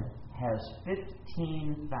card has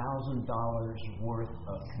 $15,000 worth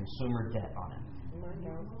of consumer debt on it.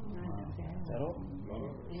 So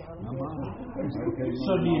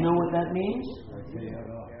do you know what that means?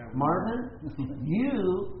 Marvin,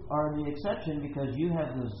 you are the exception because you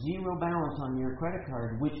have the 0 balance on your credit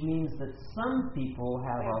card, which means that some people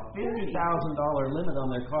have a $50,000 limit on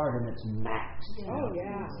their card and it's maxed. Oh,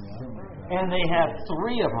 yeah. And they have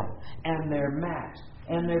 3 of them and they're maxed.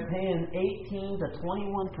 And they're paying 18 to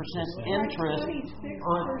 21% interest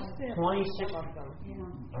on 26.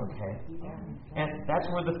 Okay, and that's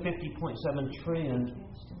where the 50.7 trillion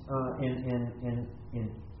in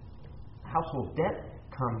household debt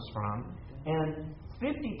comes from. And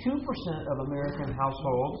 52% of American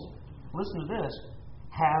households, listen to this,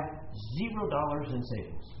 have $0 in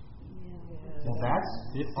savings. Well, that's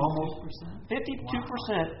almost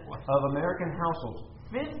 52% of American households.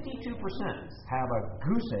 52% have a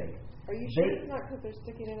goose egg. Are you sure it's not because they're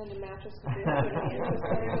sticking it in the mattress because they don't put the interest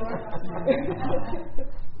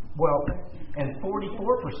anymore? Well, and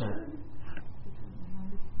 44%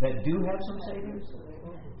 that do have some savings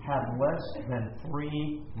have less than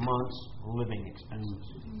 3 months living expenses.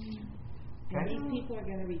 And these people are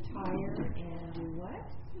going to retire and do what?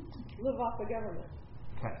 Live off the government.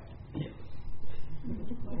 Okay.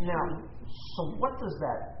 Now, so what does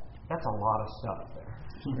that? That's a lot of stuff there.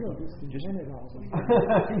 It's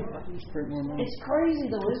crazy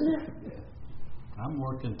though, isn't it? I'm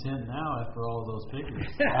more content now after all those figures.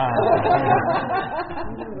 I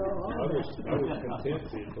was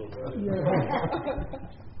content until that.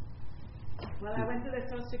 Well, I went to the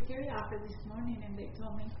Social Security office this morning and they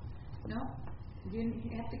told me, no, you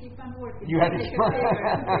have to keep on working. You have to keep on working.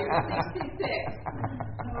 66.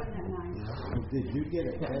 Wasn't that nice? Did you get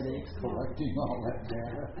a headache collecting all that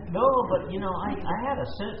data? No, but I had a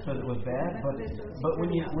sense that it was bad. But when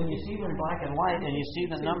you see it in black and white and you see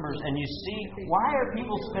the numbers and you see why are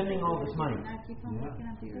people spending all this money?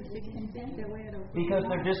 Because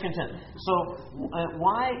they're discontent. So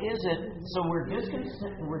why is it? So we're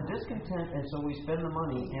discontent, and so we spend the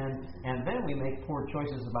money, and then we make poor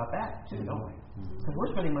choices about that too, don't we? Because we're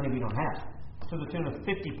spending money we don't have, to the tune of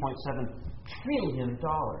 $50.7 trillion.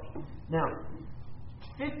 Now,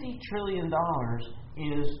 $50 trillion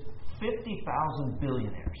is 50,000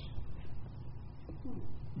 billionaires.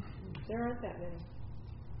 There aren't that many.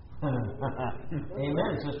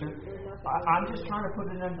 Amen, sister. I'm just trying to put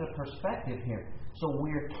it into perspective here. So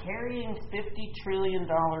we're carrying $50 trillion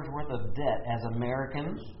worth of debt as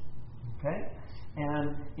Americans, okay?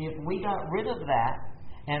 And if we got rid of that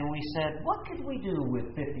and we said, what could we do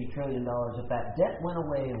with $50 trillion if that debt went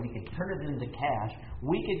away and we could turn it into cash?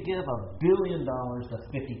 We could give $1 billion to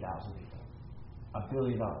 50,000 people. $1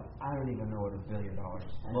 billion. I don't even know what $1 billion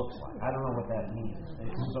looks like. I don't know what that means.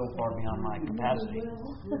 It's so far beyond my capacity.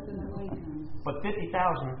 But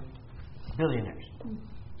 50,000 billionaires.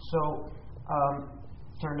 So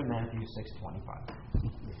turn to Matthew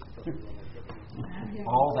 6:25.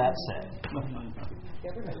 All that said.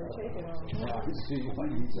 Everybody will take it all. Yeah, I see what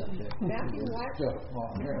you said. Matthew what? Stuff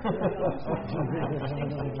on there.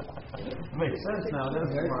 Makes sense now,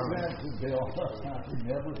 doesn't it? Makes sense, Bill.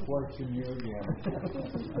 Never question you again.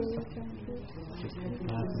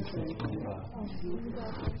 Matthew 6:25.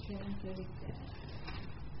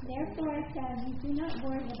 Therefore I tell you, do not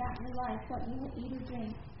worry about your life, what you will eat or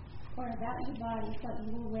drink, or about your body, what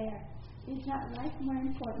you will wear. Is not life more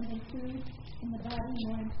important than food, and the body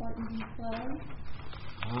more important than clothes?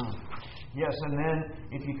 Yes, and then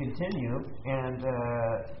if you continue and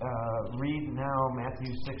read now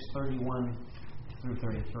Matthew 6:31 through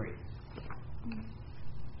 33.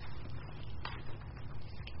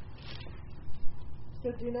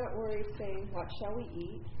 So do not worry, saying, what shall we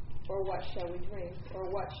eat? Or what shall we drink? Or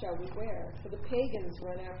what shall we wear? For the pagans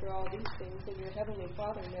run after all these things, and your heavenly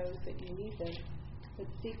Father knows that you need them. But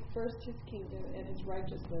seek first His kingdom and His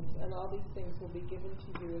righteousness, and all these things will be given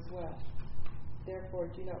to you as well. Therefore,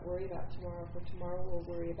 do not worry about tomorrow, for tomorrow will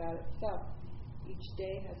worry about itself. Each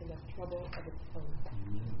day has enough trouble of its own.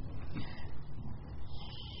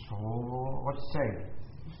 So, what's he saying?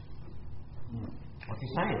 What's he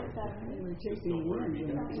saying? Don't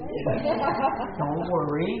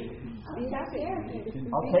worry.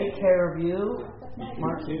 I'll take care of you.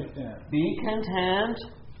 Be content.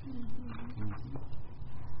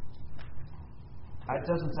 It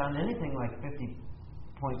doesn't sound anything like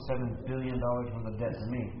 $50.7 billion worth of debt to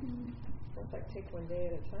me. Sounds like take one day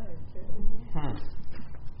at a time, too.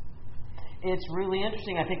 It's really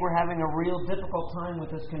interesting. I think we're having a real difficult time with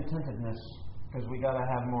this contentedness because we got to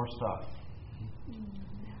have more stuff.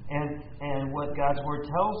 And what God's Word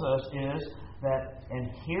tells us is that, and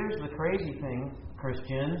here's the crazy thing,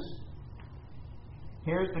 Christians.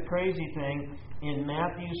 Here's the crazy thing. In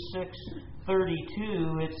Matthew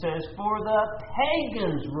 6:32, it says, for the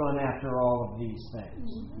pagans run after all of these things.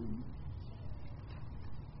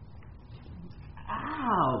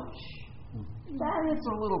 Ouch! That is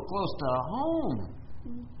a little close to home.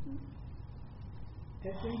 I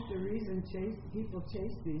think the reason people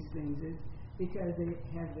chase these things is because they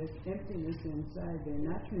have this emptiness inside. They're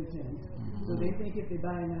not content. So they think if they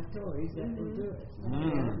buy enough toys, that will do it.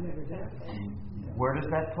 That never does. Where does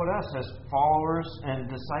that put us as followers and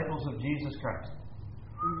disciples of Jesus Christ?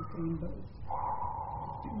 In the same boat.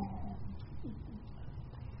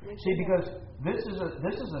 See, because this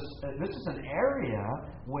is an area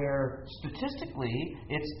where statistically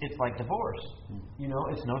it's like divorce. You know,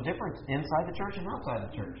 it's no different inside the church and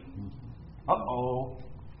outside the church.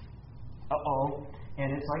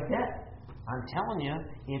 And it's like that. I'm telling you,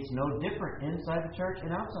 it's no different inside the church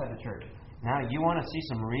and outside the church. Now, you want to see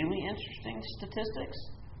some really interesting statistics?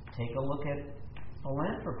 Take a look at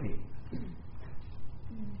philanthropy.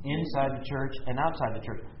 Inside the church and outside the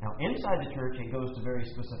church. Now, inside the church, it goes to very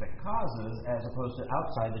specific causes, as opposed to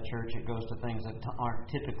outside the church, it goes to things that aren't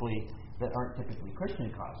typically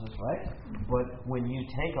Christian causes, right? But when you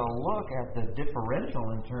take a look at the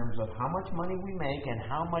differential in terms of how much money we make and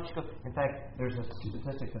how much in fact, there's a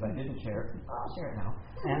statistic that I didn't share. I'll share it now.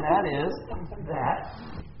 And that is that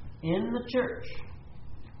in the church,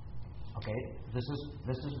 okay, this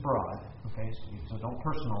is broad, okay, so don't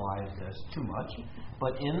personalize this too much.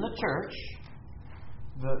 But in the church,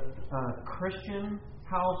 the Christian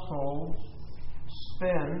households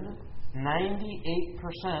spend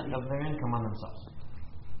 98% of their income on themselves.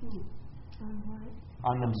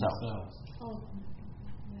 On themselves.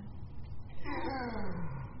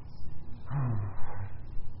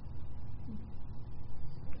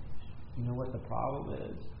 You know what the problem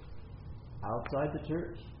is? Outside the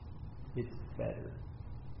church, it's better.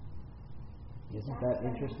 Isn't that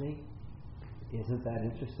interesting? Isn't that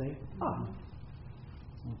interesting?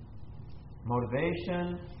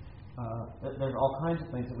 Motivation. There's all kinds of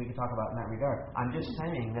things that we could talk about in that regard. I'm just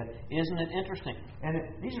saying that, isn't it interesting? And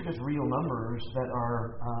these are just real numbers that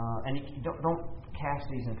are, and you don't cast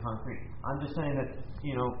these in concrete. I'm just saying that,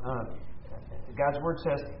 you know, God's Word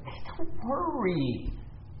says, hey, don't worry,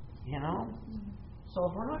 you know? So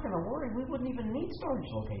if we're not going to worry, we wouldn't even need storage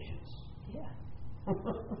locations. Yeah.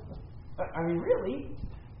 I mean, really,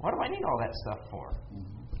 what do I need all that stuff for?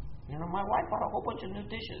 You know, my wife bought a whole bunch of new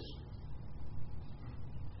dishes.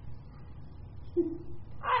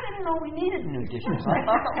 I didn't know we needed new dishes. I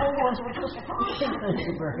thought the old ones were just fine. Thank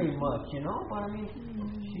you very much, you know. But I mean,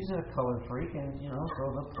 she's a color freak, and you know,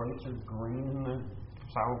 so the plates are green and the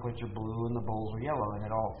sour plates are blue and the bowls are yellow, and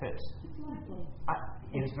it all fits.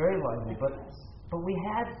 It's very lovely, but we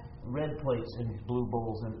had red plates and blue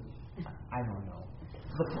bowls, and I don't know.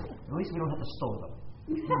 But at least we don't have to store them.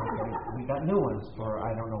 Okay? We got new ones for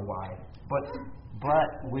I don't know why, but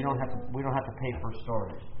we don't have to pay for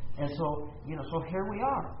storage. And so, you know, so here we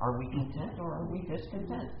are. Are we content or are we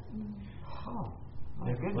discontent? Oh,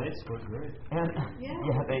 they're good. Plates look great. And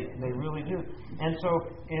they really do. And so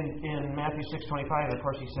in Matthew 6:25, of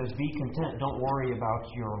course, he says, "Be content. Don't worry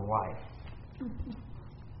about your life."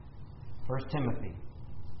 1 Timothy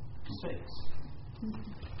 6.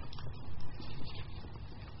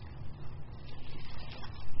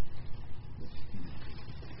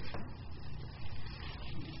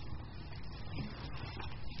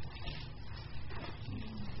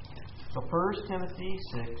 So 1 Timothy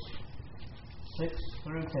 6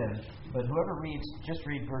 through 10. But whoever reads, just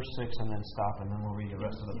read verse 6 and then stop, and then we'll read the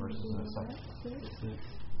rest of the verses in a second.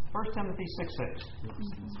 1 Timothy 6:6.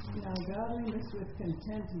 Now godliness with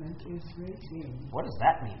contentment is great gain. What does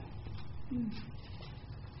that mean?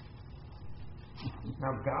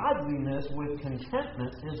 Now godliness with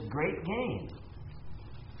contentment is great gain.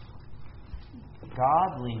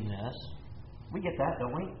 Godliness, we get that,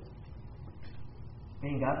 don't we?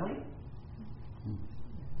 Being godly?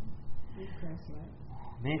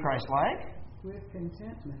 Being Christ-like? With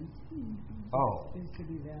contentment is to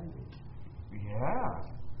be valued. Yeah.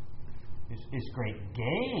 It's great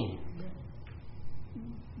gain.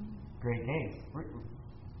 Great gain.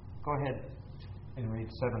 Go ahead and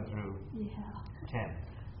read 7 through 10.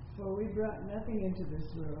 For we brought nothing into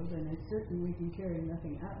this world, and it's certain we can carry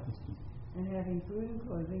nothing out. And having food and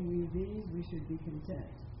clothing, we should be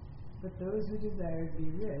content. But those who desire to be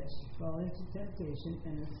rich fall into temptation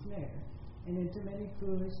and a snare, and into many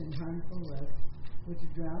foolish and harmful lusts, which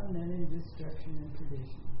drown men in destruction and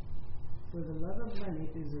perdition. For the love of money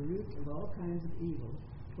is the root of all kinds of evil,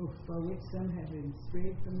 for which some have been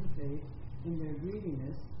strayed from the faith in their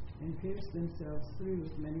greediness, and pierced themselves through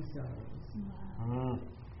with many sorrows.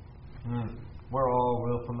 We're all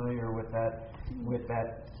real familiar with that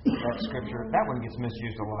scripture. That one gets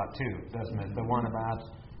misused a lot too, doesn't it? The one about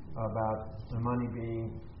the money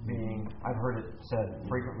being I've heard it said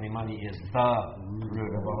frequently, money is the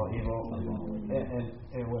root of all evil.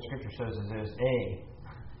 And what Scripture says is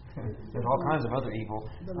there's all kinds of other evil.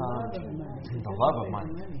 The love of money. The love of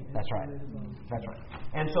money. That's right. That's right.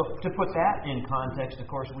 And so to put that in context, of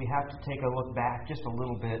course, we have to take a look back just a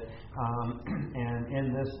little bit. And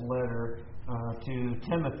in this letter to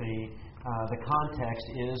Timothy, the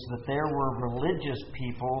context is that there were religious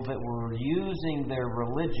people that were using their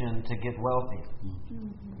religion to get wealthy.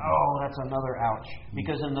 Oh, that's another ouch.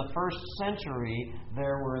 Because in the first century,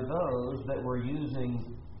 there were those that were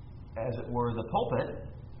using, as it were, the pulpit,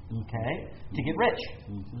 to get rich.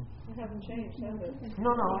 It hasn't changed, has it?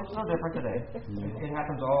 No, it's no different today. It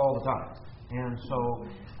happens all the time. And so,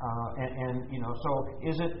 so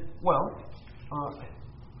is it,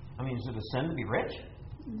 is it a sin to be rich?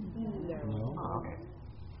 No. Oh,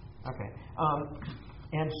 okay.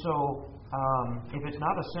 And so, if it's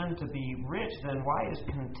not a sin to be rich, then why is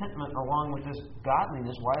contentment along with this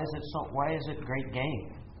godliness? Why is it great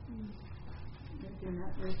gain? If you're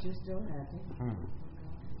not rich, you're still happy.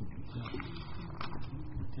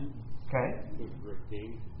 Okay. It's great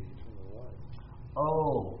gain to be eternal life.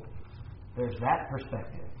 Oh, there's that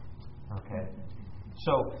perspective. Okay.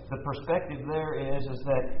 So the perspective there is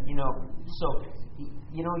that your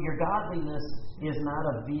godliness is not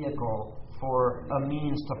a vehicle for a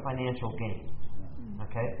means to financial gain.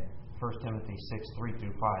 Okay? 1 Timothy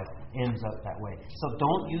 6:3-5 ends up that way. So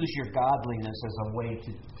don't use your godliness as a way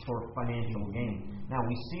for financial gain. Now,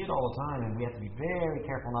 we see it all the time, and we have to be very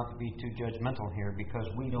careful not to be too judgmental here because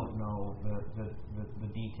we don't know the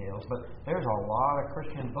details. But there's a lot of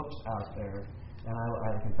Christian books out there, and I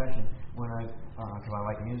have a confession, because I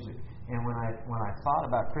like music. And when I thought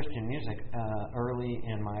about Christian music early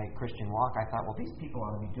in my Christian walk, I thought, well, these people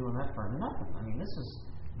ought to be doing that for nothing. I mean, this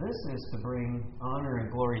is to bring honor and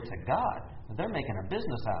glory to God. They're making a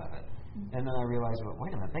business out of it. And then I realized, well,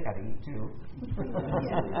 wait a minute, they got to eat too.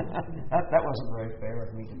 That wasn't very fair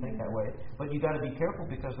of me to think that way. But you got to be careful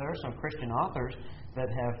because there are some Christian authors that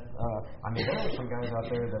have. There are some guys out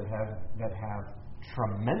there that have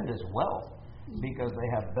tremendous wealth because they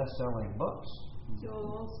have best-selling books.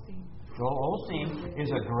 Joel Osteen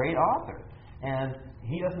is a great author, and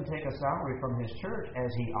he doesn't take a salary from his church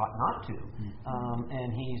as he ought not to.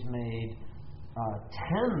 And he's made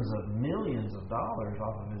tens of millions of dollars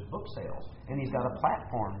off of his book sales, and he's got a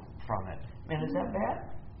platform from it. And is that bad?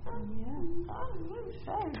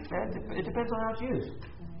 It depends on how it's used.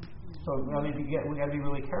 So we got to be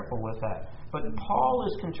really careful with that. But Paul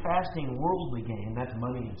is contrasting worldly gain, that's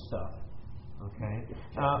money and stuff, okay,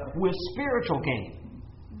 with spiritual gain.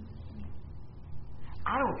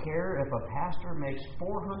 I don't care if a pastor makes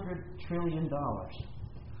 $400 trillion.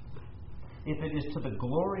 If it is to the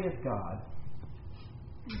glory of God,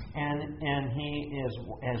 and he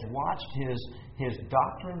has watched his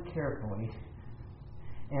doctrine carefully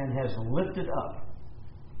and has lifted up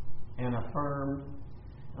and affirmed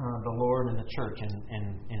the Lord and the church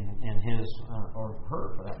in his or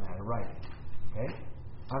her, for that matter, writing. Okay?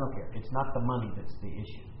 I don't care. It's not the money that's the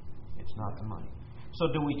issue. It's not the money. So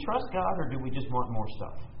do we trust God or do we just want more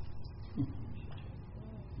stuff?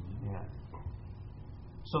 Yeah.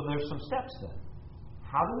 So there's some steps then.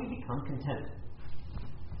 How do we become content?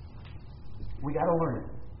 We got to learn it.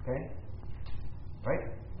 Okay?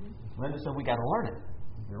 Right? Linda said we got to learn it.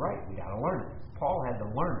 You're right. We got to learn it. Paul had to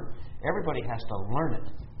learn it. Everybody has to learn it.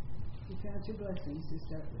 You count your blessings to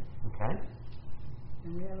start with. Okay?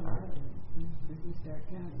 And we have a lot of them if we start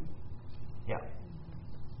counting. Yeah.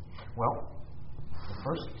 Well, the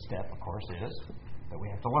first step, of course, is that we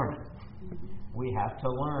have to learn it. We have to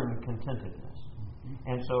learn contentedness.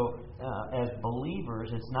 And so, as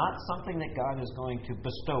believers, it's not something that God is going to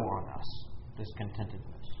bestow on us, this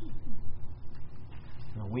contentedness.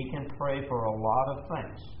 Now, we can pray for a lot of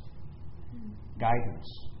things,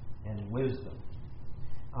 guidance and wisdom,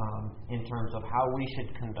 in terms of how we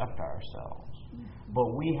should conduct ourselves.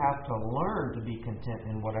 But we have to learn to be content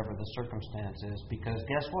in whatever the circumstance is, because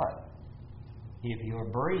guess what? If you're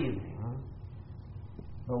breathing,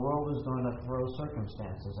 the world is going to throw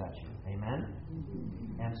circumstances at you. Amen?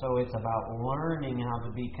 And so it's about learning how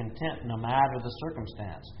to be content no matter the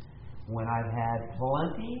circumstance. When I've had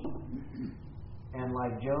plenty, and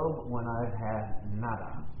like Job, when I've had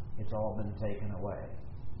nada, it's all been taken away.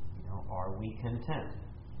 Are we content?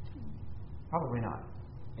 Probably not.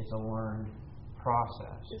 It's a learned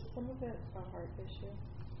process. Is some of it a heart issue?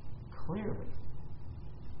 Clearly.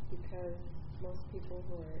 Because most people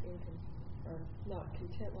who are not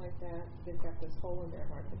content like that, they've got this hole in their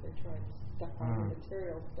heart that they're trying to stuff all the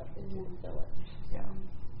material stuff into to fill it. Yeah.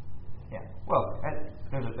 Yeah. Well,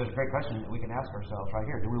 there's a great question that we can ask ourselves right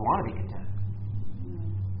here. Do we want to be content?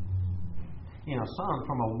 Some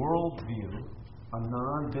from a worldview, a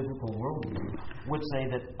non-biblical worldview, would say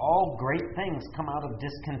that all great things come out of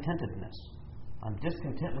discontentedness. I'm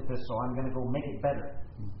discontent with this, so I'm going to go make it better.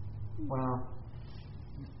 Well,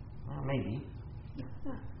 maybe.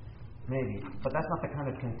 Maybe. But that's not the kind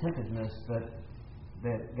of contentedness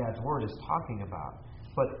that God's Word is talking about.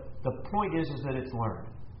 But the point is that it's learned.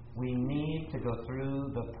 We need to go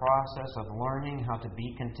through the process of learning how to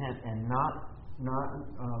be content and not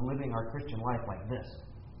living our Christian life like this.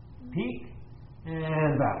 Peak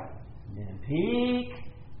and valley. And peak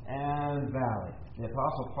and valley. The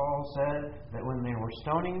Apostle Paul said that when they were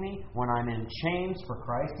stoning me, when I'm in chains for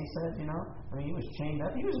Christ, he said, he was chained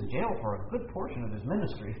up. He was in jail for a good portion of his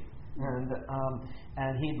ministry.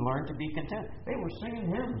 And he'd learned to be content. They were singing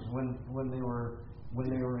hymns when they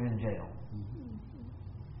were in jail.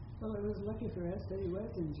 Well, it was lucky for us that he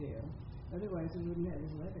was in jail. Otherwise, we wouldn't have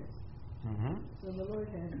his letters. Mm-hmm. So the Lord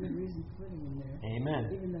had good reason for putting him there.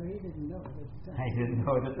 Amen. Even though he didn't know it at the time. He didn't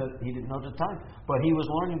know it at the time. But he was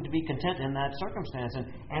learning to be content in that circumstance.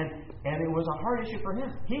 And it was a hard issue for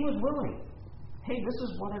him. He was willing. Hey, this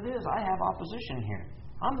is what it is. I have opposition here.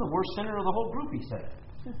 I'm the worst sinner of the whole group, he said.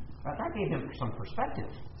 That gave him some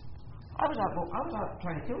perspective. I was out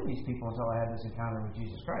trying to kill these people until I had this encounter with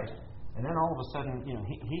Jesus Christ. And then all of a sudden,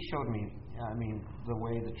 he showed me, the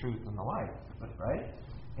way, the truth, and the life. Right?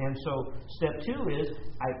 And so, step 2 is,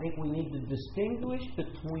 I think we need to distinguish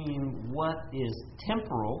between what is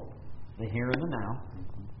temporal, the here and the now,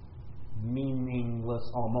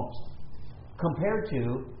 meaningless almost, compared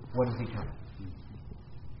to what is eternal.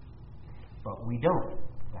 But we don't.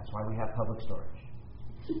 That's why we have public storage.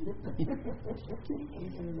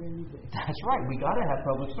 That's right. We got to have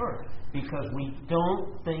public storage because we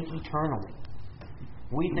don't think eternally.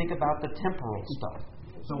 We think about the temporal stuff.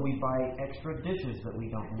 So we buy extra dishes that we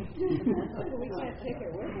don't need. We can't take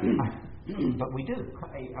it with us. But we do.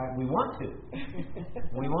 We want to.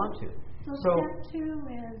 We want to. So step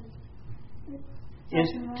 2 is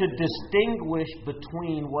to distinguish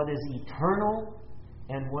between what is eternal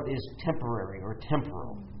and what is temporary or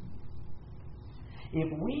temporal. If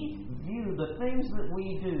we view the things that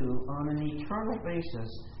we do on an eternal basis,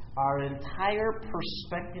 our entire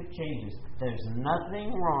perspective changes. There's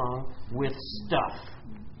nothing wrong with stuff.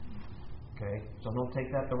 Okay? So don't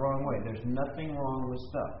take that the wrong way. There's nothing wrong with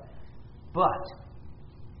stuff.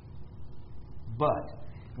 But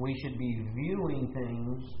we should be viewing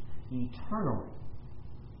things eternally.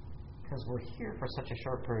 Because we're here for such a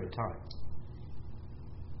short period of time.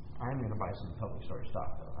 I'm going to buy some public storage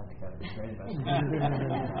stock, though. I think that would be a great investment.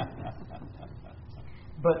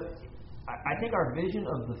 But I think our vision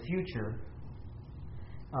of the future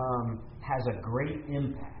has a great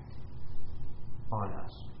impact on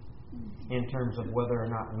us in terms of whether or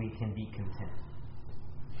not we can be content.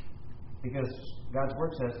 Because God's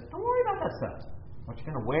Word says, don't worry about that stuff. What you're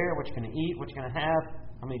going to wear, what you're going to eat, what you're going to have,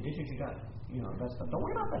 how many dishes you got, that stuff. Don't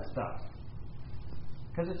worry about that stuff.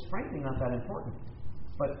 Because it's frankly not that important.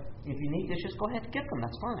 But if you need dishes, go ahead and get them.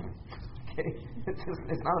 That's fine. Okay?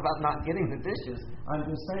 It's not about not getting the dishes. I'm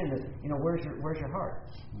just saying that, where's your heart?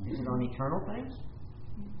 Is it on eternal things?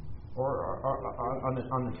 Or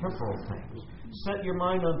on the temporal things? Set your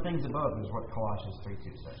mind on things above is what Colossians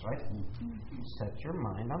 3:2 says, right? Set your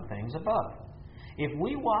mind on things above. If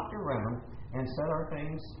we walked around and set our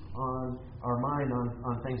mind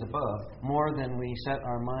on things above more than we set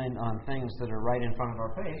our mind on things that are right in front of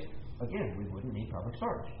our face, again, we wouldn't need public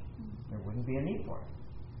storage. There wouldn't be a need for it.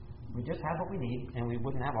 We just have what we need, and we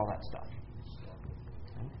wouldn't have all that stuff.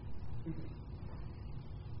 Okay?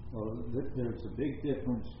 Well, there's a big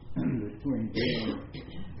difference between being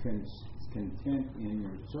content in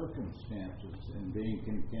your circumstances and being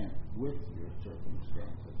content with your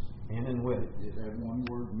circumstances. In and with. That one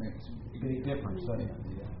word makes a big difference, doesn't it?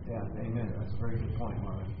 Yeah, amen. That's a very good point,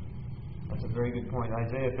 Marvin. That's a very good point.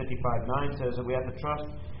 Isaiah 55:9 says that we have to trust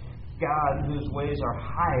God whose ways are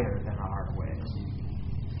higher than our ways.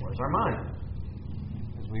 Where's our mind?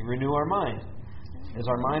 As we renew our mind. Is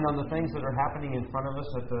our mind on the things that are happening in front of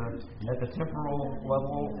us at the temporal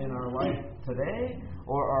level in our life today?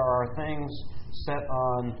 Or are our things set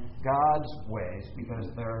on God's ways because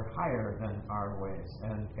they're higher than our ways?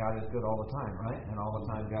 And God is good all the time, right? And all the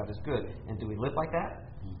time God is good. And do we live like that?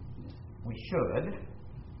 We should.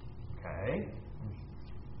 Okay.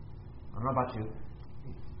 I don't know about you.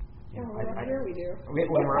 When we're up here, we do. When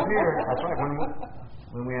we're up here, that's right.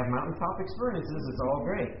 When we have mountaintop experiences, it's all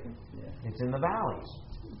great. It's in the valleys.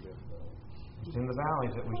 It's in the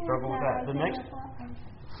valleys that we struggle with that. The next.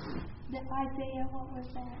 Isaiah, what was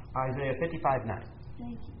that? Isaiah 55:9.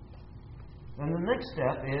 Thank you. And the next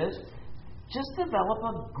step is just develop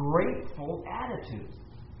a grateful attitude.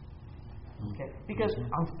 Okay? Because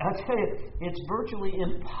I'll tell you, it's virtually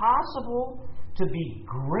impossible to be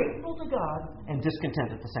grateful to God and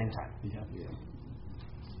discontent at the same time. Yeah.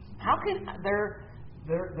 How can they're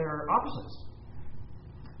opposites?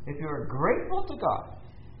 If you're grateful to God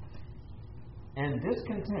and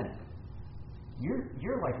discontent,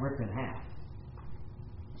 you're like ripped in half.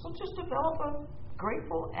 So just develop a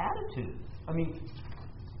grateful attitude. I mean,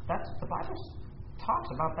 the Bible talks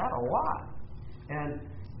about that a lot. And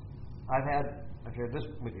I've shared this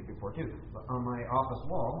with you before too. On my office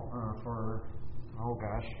wall for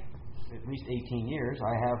at least 18 years,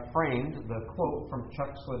 I have framed the quote from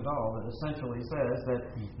Chuck Swindoll that essentially says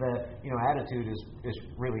that attitude is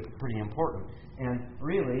really pretty important. And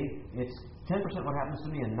really, it's 10% what happens to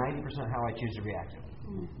me and 90% how I choose to react to it.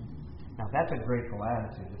 Now, that's a grateful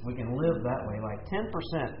attitude. If we can live that way, like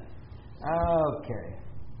 10%, okay,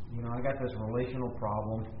 I got this relational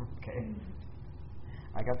problem, okay.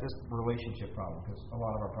 I got this relationship problem, because a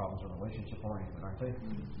lot of our problems are relationship-oriented, aren't they?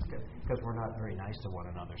 Because we're not very nice to one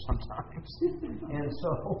another sometimes. and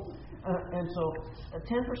so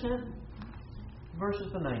 10%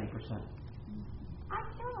 versus the 90%. I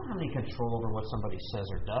don't have any control over what somebody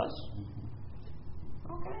says or does.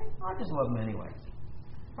 Okay? I just love them anyway.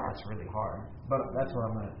 That's really hard, but that's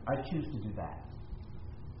what I choose to do that.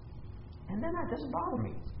 And then that doesn't bother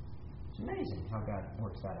me. It's amazing how God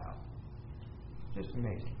works that out. Just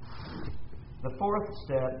amazing. The fourth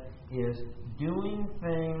step is doing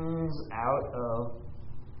things out of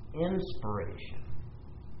inspiration.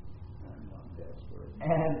 I'm not desperate.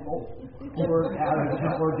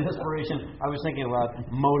 Or desperation. I was thinking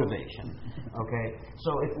about motivation. Okay,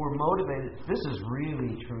 so if we're motivated, this is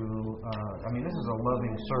really true. This is a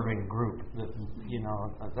loving, serving group.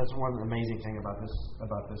 That's one amazing thing about this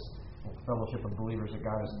fellowship of believers that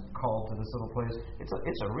God has called to this little place.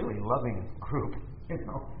 It's a really loving group,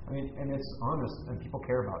 and it's honest, and people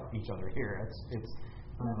care about each other here. I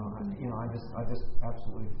just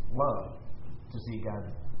absolutely love to see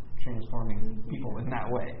God transforming people in that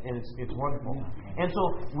way, and it's wonderful. And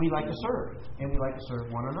so we like to serve, and we like to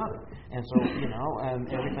serve one another. And so,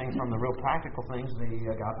 and everything from the real practical things, the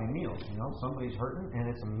agape meals. Somebody's hurting, and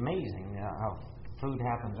it's amazing how food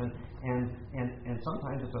happens, and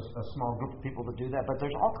sometimes it's a small group of people that do that. But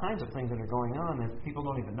there's all kinds of things that are going on that people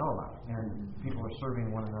don't even know about, and people are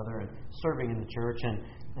serving one another and serving in the church, and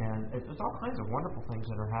there's all kinds of wonderful things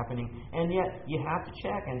that are happening. And yet you have to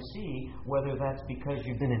check and see whether that's because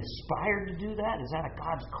you've been inspired to do that. Is that a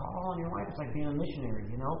God's call on your life? It's like being a missionary.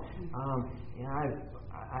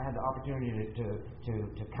 I had the opportunity to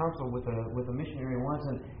counsel with a missionary once,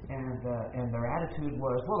 and their attitude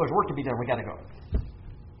was, well, there's work to be done. We got to go.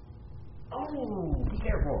 Oh, be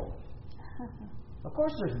careful. Of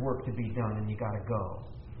course, there's work to be done, and you got to go.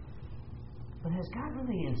 But has God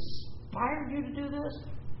really inspired you to do this,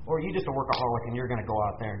 or are you just a workaholic and you're going to go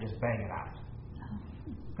out there and just bang it out?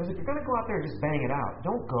 Because if you're going to go out there and just bang it out,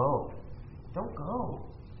 don't go. Don't go.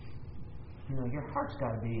 Your heart's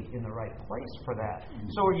got to be in the right place for that.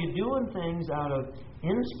 So are you doing things out of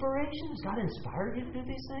inspiration? Has God inspired you to do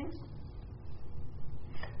these things?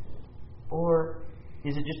 Or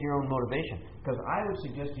is it just your own motivation? Because I would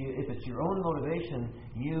suggest to you, if it's your own motivation,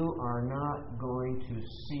 you are not going to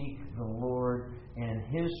seek the Lord and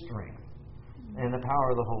His strength and the power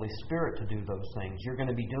of the Holy Spirit to do those things. You're going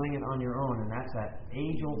to be doing it on your own, and that's that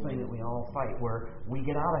age-old thing that we all fight, where we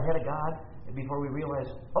get out ahead of God before we realize,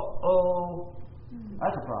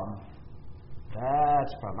 that's a problem.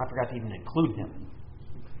 That's a problem. I forgot to even include Him.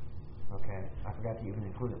 Okay? I forgot to even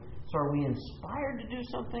include Him. So are we inspired to do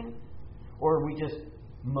something, or are we just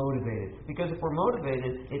motivated? Because if we're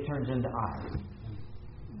motivated, it turns into I.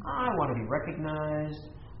 I want to be recognized.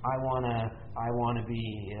 I want to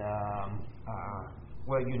be,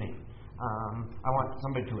 you name it. I want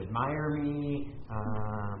somebody to admire me.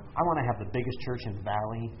 I want to have the biggest church in the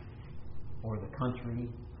valley, or the country,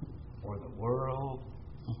 or the world.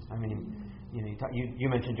 I mean, you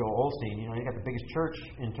mentioned Joel Osteen. You got the biggest church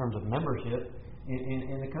in terms of membership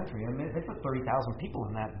in the country. I mean, they put 30,000 people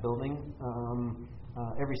in that building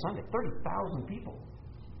every Sunday. 30,000 people.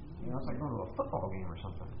 It's like going to a football game or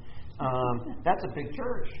something. That's a big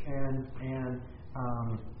church,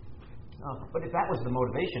 but if that was the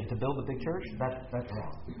motivation to build a big church, that's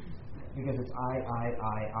wrong, because it's I.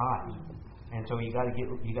 And so you got to get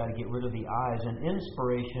rid of the I's, and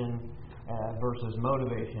inspiration versus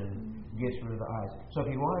motivation gets rid of the I's. So if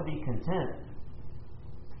you want to be content,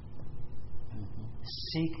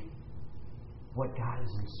 seek what God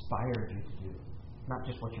has inspired you to do, not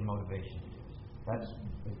just what your motivation is. That's,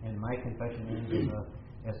 and my confession is,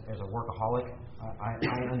 as a workaholic, I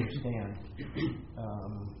understand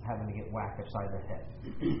having to get whacked upside the head,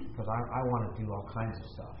 because I want to do all kinds of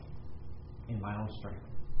stuff in my own strength.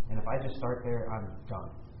 And if I just start there, I'm done.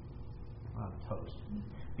 I'm toast.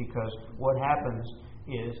 Because what happens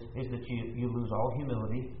is that you lose all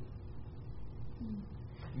humility.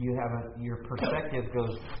 Your perspective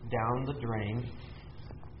goes down the drain,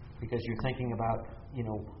 because you're thinking about,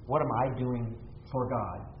 what am I doing for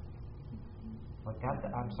God? But God,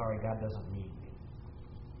 I'm sorry, God doesn't need me.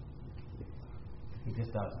 He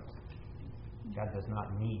just doesn't. God does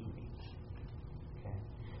not need me. Okay?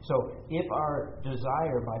 So if our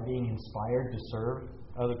desire, by being inspired to serve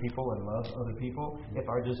other people and love other people, if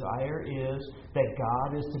our desire is that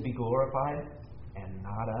God is to be glorified and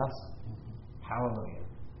not us, hallelujah.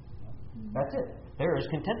 That's it. There is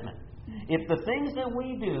contentment. If the things that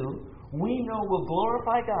we do, we know will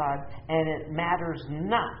glorify God, and it matters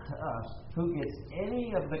not to us who gets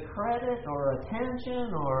any of the credit or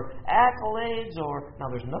attention or accolades, now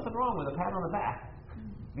there's nothing wrong with a pat on the back,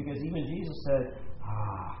 because even Jesus said,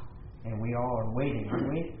 and we all are waiting, aren't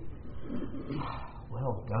we?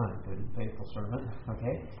 Well done, good and faithful servant.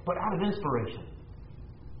 Okay? But out of inspiration.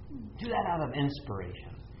 Do that out of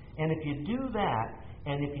inspiration. And if you do that,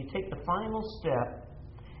 and if you take the final step,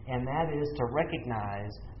 and that is to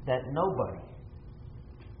recognize that nobody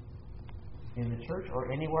in the church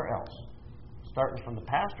or anywhere else, starting from the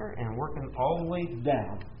pastor and working all the way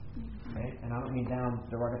down, okay? And I don't mean down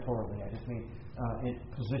derogatorily, I just mean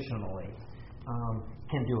positionally,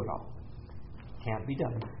 can do it all. Can't be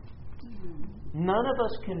done. None of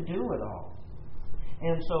us can do it all.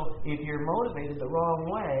 And so if you're motivated the wrong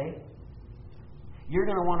way, you're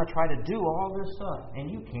going to want to try to do all this stuff, and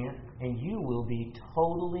you can't, and you will be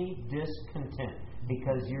totally discontent,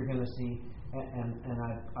 because you're going to see, and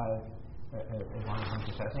as long as I'm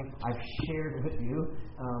confessing. I've shared with you,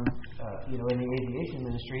 in the aviation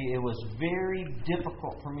ministry, it was very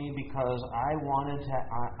difficult for me because I wanted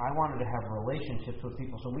to have relationships with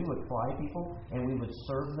people. So we would fly people and we would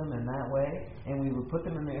serve them in that way, and we would put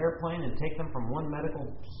them in the airplane and take them from one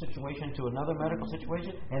medical situation to another medical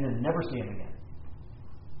situation, and then never see them again.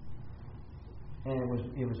 And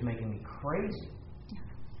it was making me crazy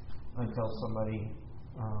until somebody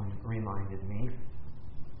reminded me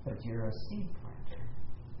that you're a seed planter.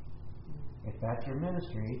 If that's your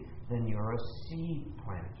ministry, then you're a seed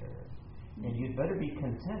planter. And you'd better be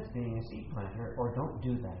content being a seed planter, or don't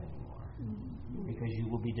do that anymore. Because you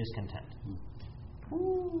will be discontent.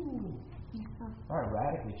 Ooh. That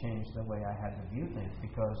radically changed the way I had to view things,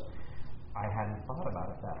 because I hadn't thought about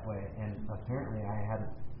it that way, and apparently I hadn't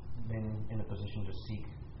been in a position to seek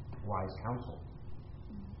wise counsel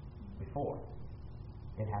before.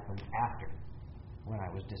 It happened after, when I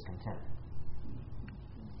was discontent.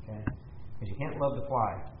 Okay? Because you can't love the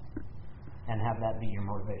fly and have that be your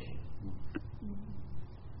motivation.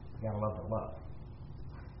 You gotta love the love.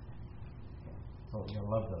 So you gotta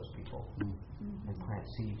love those people and plant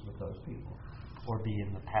seeds with those people. Or be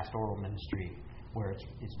in the pastoral ministry where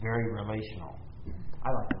it's very relational.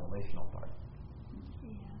 I like the relational part.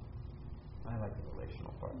 I like the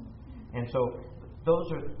relational part. And so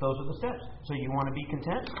those are the steps. So you want to be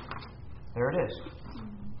content? There it is.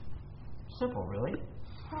 Simple, really.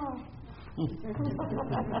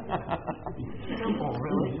 Simple,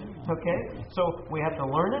 really. Okay? So we have to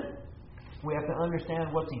learn it. We have to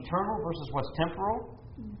understand what's eternal versus what's temporal.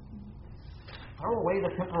 Throw away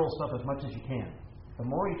the temporal stuff as much as you can. The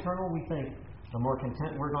more eternal we think, the more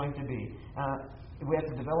content we're going to be. We have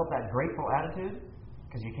to develop that grateful attitude,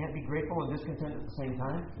 because you can't be grateful and discontent at the same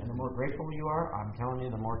time. And the more grateful you are, I'm telling you,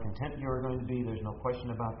 the more content you are going to be. There's no question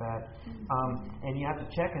about that. And you have to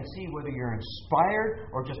check and see whether you're inspired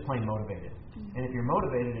or just plain motivated. And if you're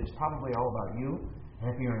motivated, it's probably all about you. And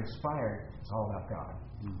if you're inspired, it's all about God.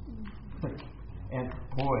 And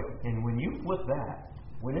boy, and when you flip that,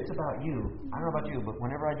 when it's about you, I don't know about you, but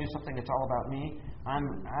whenever I do something that's all about me,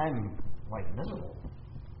 I'm like miserable.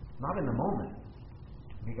 Not in the moment,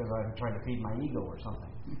 because I'm trying to feed my ego or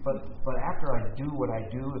something. But after I do what I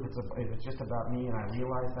do, if it's just about me and I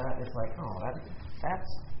realize that, it's like, oh, that's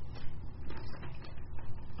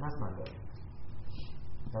not good.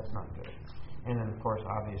 That's not good. And then, of course,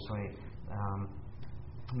 obviously,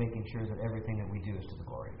 making sure that everything that we do is to the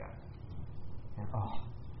glory of God. And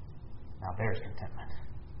now there's contentment.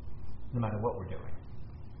 No matter what we're doing.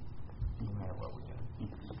 No matter what we're doing.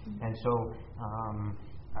 And so,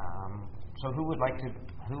 so who would like to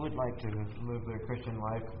live their Christian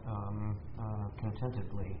life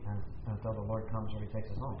contentedly until the Lord comes or He takes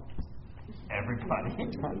us home? Everybody.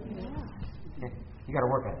 You got to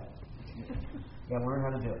work at it. You got to learn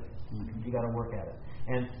how to do it. You got to work at it.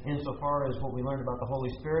 And insofar as what we learned about the Holy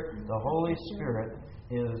Spirit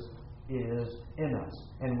is in us,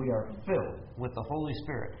 and we are filled with the Holy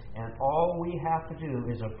Spirit. And all we have to do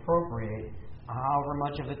is appropriate however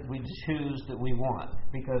much of it we choose that we want,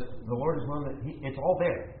 because the Lord is one that it's all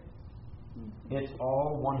there. It's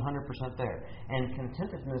all 100% there. And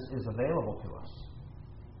contentedness is available to us.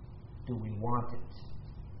 Do we want it?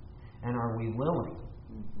 And are we willing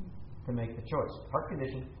to make the choice? Heart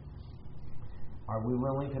condition. Are we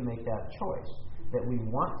willing to make that choice that we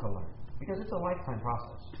want to learn? Because it's a lifetime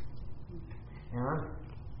process. And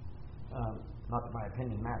not that my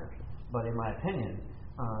opinion matters, but in my opinion,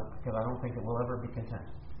 because I don't think that we'll ever be content.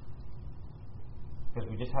 Because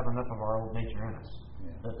we just have enough of our old nature in us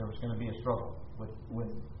that there was going to be a struggle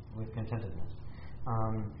with contentedness.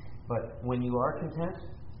 But when you are content,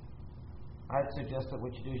 I'd suggest that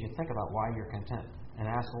what you do is you think about why you're content and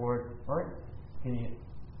ask the Lord, Lord, can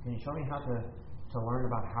you show me how to learn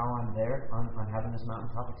about how I'm there on having this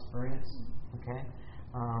mountaintop experience? Okay?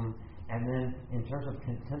 And then in terms of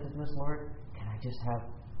contentedness, Lord, can I just have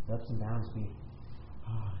the ups and downs be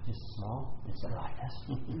just small instead of like this?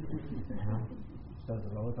 Instead of the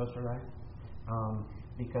roller coaster ride?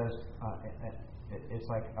 Because it's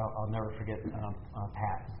like, I'll never forget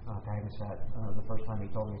Pat Agnesat, the first time he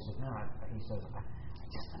told me, he says, I've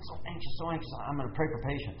just been so anxious, I'm going to pray for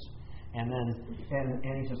patience. And then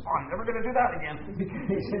he says, I'm never going to do that again.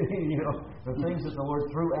 Because, the things that the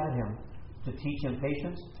Lord threw at him to teach him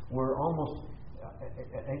patience were almost,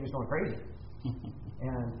 he was going crazy.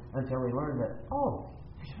 And until he learned that,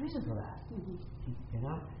 there's a reason for that.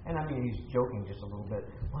 And I mean, he's joking just a little bit,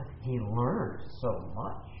 but he learned so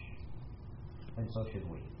much. And so should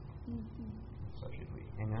we. So should we.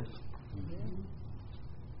 Amen?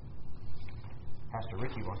 Pastor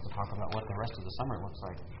Ricky wants to talk about what the rest of the summer looks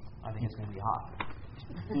like. I think it's going to be hot.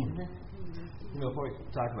 Before we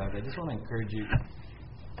talk about it, I just want to encourage you.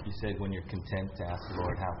 You said when you're content to ask the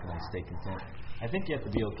Lord, how can I stay content? I think you have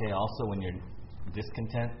to be okay also when you're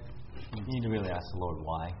discontent. You need to really ask the Lord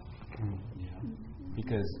why.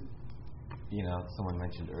 Because, someone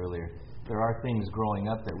mentioned earlier, there are things growing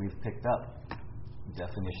up that we've picked up.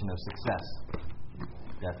 Definition of success.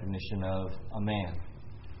 Definition of a man.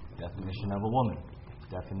 Definition of a woman.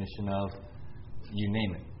 Definition of you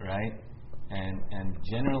name it, right? And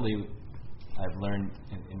generally, I've learned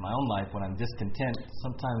in my own life when I'm discontent,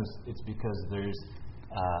 sometimes it's because there's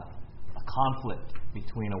a conflict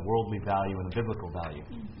between a worldly value and a biblical value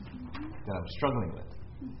that I'm struggling with.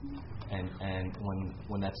 And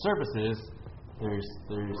when that surfaces, there's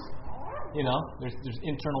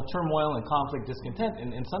internal turmoil and conflict, discontent,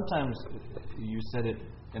 and sometimes you said it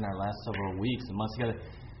in our last several weeks and months together.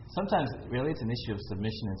 Sometimes really it's an issue of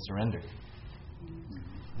submission and surrender.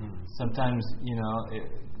 Sometimes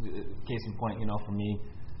case in point, for me,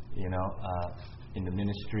 in the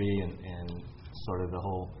ministry and sort of the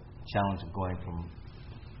whole challenge of going from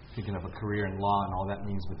thinking of a career in law and all that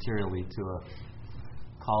means materially to a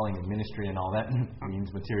calling in ministry and all that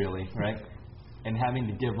means materially, right? And having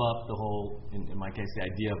to give up the whole, in my case, the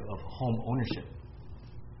idea of home ownership,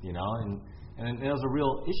 and it was a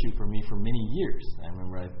real issue for me for many years. I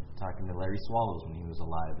remember talking to Larry Swallows when he was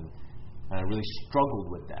alive, and I really struggled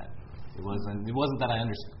with that. It wasn't that I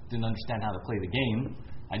didn't understand how to play the game.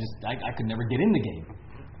 I could never get in the game.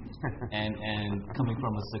 And coming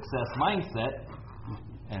from a success mindset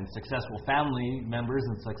and successful family members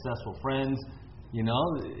and successful friends, it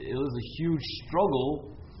was a huge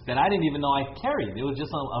struggle that I didn't even know I carried. It was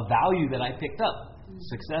just a value that I picked up.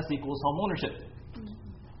 Success equals home ownership.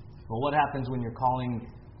 Well, what happens when your calling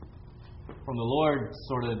from the Lord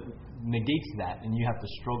sort of negates that, and you have to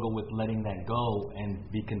struggle with letting that go and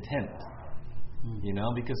be content?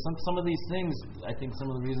 Because some of these things, I think some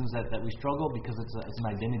of the reasons that we struggle, because it's an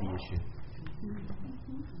identity issue.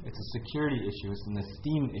 It's a security issue. It's an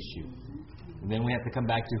esteem issue. And then we have to come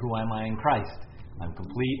back to who am I in Christ? I'm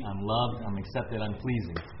complete, I'm loved, I'm accepted, I'm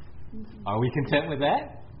pleasing. Are we content with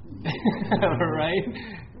that? Right?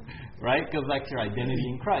 Right? It goes back to your identity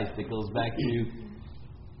in Christ. It goes back to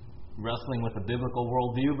wrestling with a biblical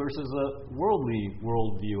worldview versus a worldly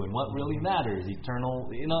worldview and what really matters, eternal.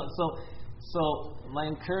 So my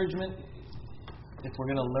encouragement, if we're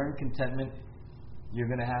going to learn contentment, you're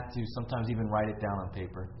going to have to sometimes even write it down on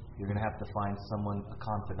paper. You're going to have to find someone, a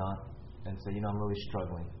confidant, and say, I'm really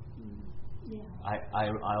struggling. Yeah. I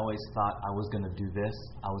always thought I was going to do this,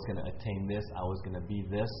 I was going to attain this, I was going to be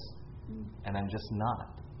this, and I'm just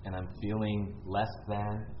not. And I'm feeling less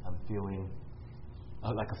than. I'm feeling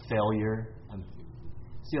like a failure.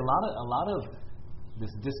 See, a lot of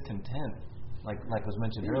this discontent, like was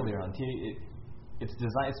mentioned earlier on TV,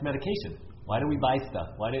 it's medication. Why do we buy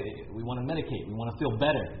stuff? Why do we want to medicate? We want to feel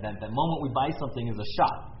better. That moment we buy something is a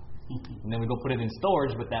shot. And then we go put it in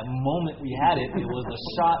storage, but that moment we had it was a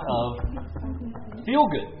shot of feel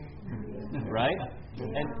good. Right?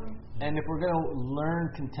 And if we're going to learn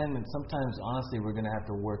contentment, sometimes, honestly, we're going to have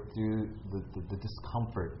to work through the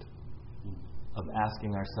discomfort of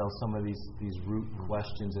asking ourselves some of these root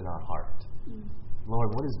questions in our heart.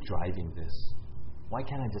 Lord, what is driving this? Why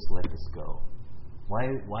can't I just let this go? Why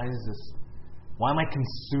am I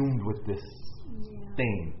consumed with this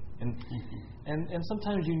thing? And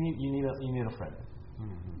sometimes you need a friend.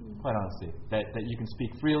 Quite honestly, that you can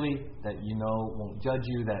speak freely, that won't judge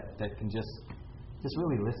you, that can just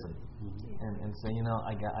really listen and say,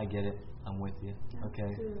 I get it, I'm with you.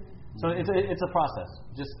 Okay. So it's a process.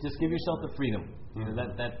 Just give yourself the freedom.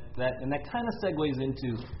 That kind of segues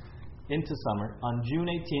into summer. On June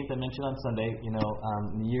 18th, I mentioned on Sunday, in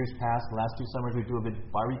the years past, the last 2 summers, we do a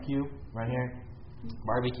big barbecue right here.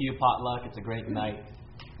 Barbecue, potluck, it's a great night.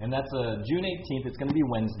 And that's June 18th, it's going to be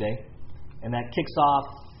Wednesday. And that kicks off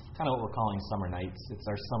kind of what we're calling Summer Nights. It's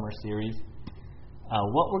our summer series.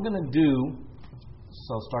 What we're going to do,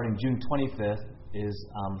 so starting June 25th, is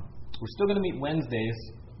we're still going to meet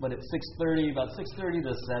Wednesdays, but at 6:30, about 6:30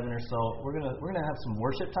 to 7 or so, we're gonna have some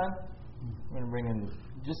worship time. We're going to bring in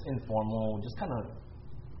just informal, just kind of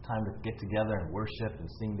time to get together and worship and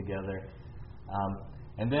sing together.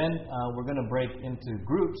 And then we're going to break into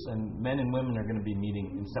groups, and men and women are going to be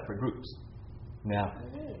meeting in separate groups. Now,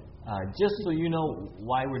 just so you know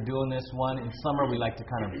why we're doing this, one, in summer we like to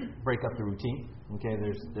kind of break up the routine. Okay,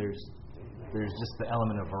 there's just the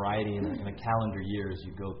element of variety in a calendar year as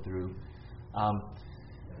you go through.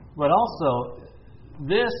 But also,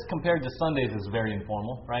 this compared to Sundays is very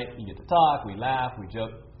informal, right? You get to talk, we laugh, we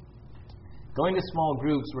joke. going to small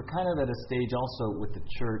groups, we're kind of at a stage also with the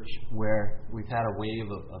church where we've had a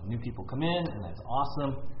wave of new people come in, and that's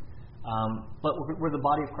awesome. But we're the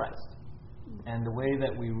body of Christ. And the way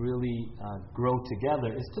that we really grow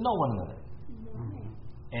together is to know one another.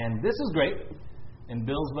 And this is great. And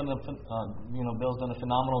Bill's done a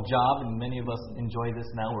phenomenal job, and many of us enjoy this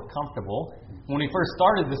now. We're comfortable. When we first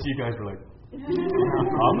started this, you guys were like,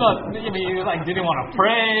 I'm not. I mean, you didn't want to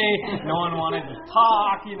pray. No one wanted to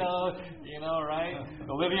talk. Right?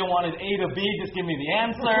 Olivia wanted A to B. Just give me the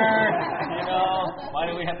answer. Why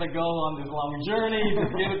do we have to go on this long journey?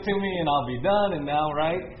 Just give it to me, and I'll be done. And now,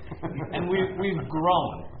 right? And we've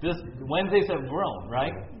grown. This Wednesdays have grown,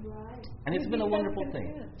 right? And it's been a wonderful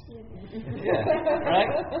thing. Yeah, right?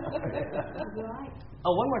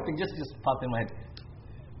 Oh, one more thing just popped in my head.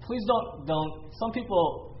 Please don't. Some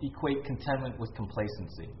people equate contentment with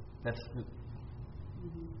complacency.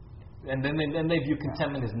 And then they view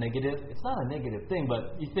contentment as negative. It's not a negative thing,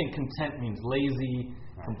 but you think content means lazy,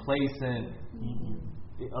 complacent.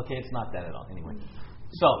 Okay, it's not that at all. Anyway,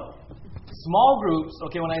 so small groups.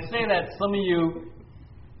 Okay, when I say that, some of you,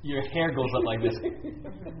 your hair goes up like this.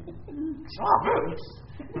 Small groups.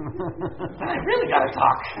 I really gotta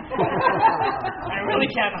talk. I really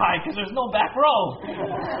can't hide because there's no back row,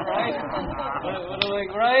 right?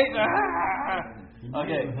 Right?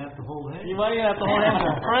 Okay. You have to hold hands. You might even have to hold hands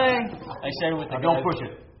and pray. I shared with the guys. Don't push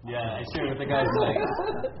it. Yeah, I shared with the guys.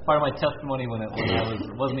 Part of my testimony when I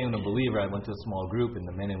wasn't even a believer, I went to a small group, and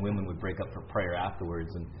the men and women would break up for prayer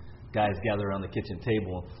afterwards, and guys gather around the kitchen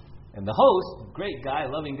table, and the host, great guy,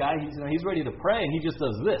 loving guy, he's ready to pray, and he just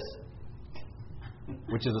does this,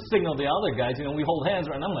 which is a signal to the other guys. We hold hands,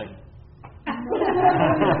 right? And I'm like,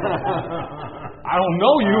 I don't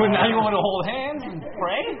know you, and now you want to hold hands and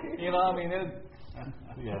pray?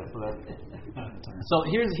 So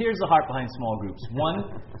here's the heart behind small groups.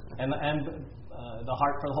 One, and the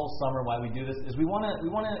heart for the whole summer why we do this is we want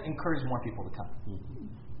to encourage more people to come.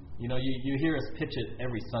 You hear us pitch it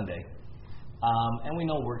every Sunday, and we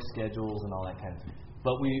know work schedules and all that kind of thing.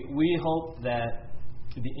 But we hope that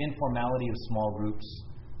the informality of small groups,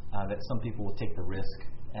 that some people will take the risk.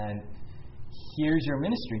 And here's your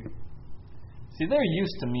ministry. See, they're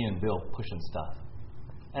used to me and Bill pushing stuff.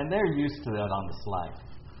 And they're used to that on the slide.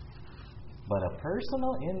 But a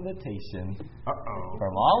personal invitation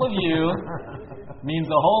from all of you means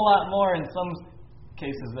a whole lot more in some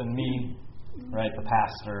cases than me, right? The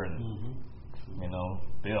pastor and,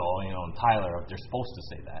 Bill, and Tyler, if they're supposed to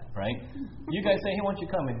say that, right? You guys say, hey, why don't you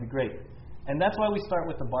come? It'd be great. And that's why we start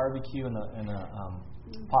with the barbecue and the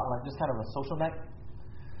potluck, just kind of a social night.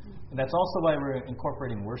 And that's also why we're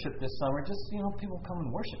incorporating worship this summer. Just, people come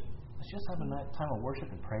and worship. Let's just have a time of worship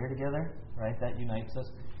and prayer together, right? That unites us.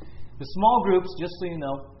 The small groups, just so you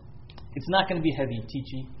know, it's not going to be heavy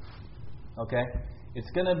teachy, okay? It's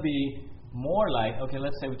going to be more like, okay,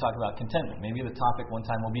 let's say we talk about contentment. Maybe the topic one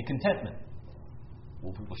time will be contentment.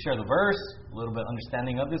 We'll share the verse, a little bit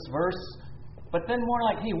understanding of this verse, but then more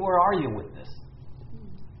like, hey, where are you with this?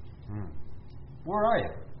 Where are you?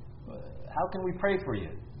 How can we pray for you?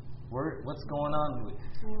 What's going on?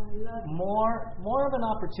 More of an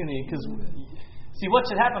opportunity, because see, what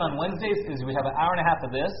should happen on Wednesdays is we have an hour and a half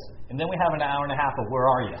of this, and then we have an hour and a half of where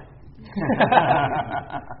are you?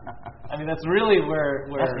 I mean, that's really where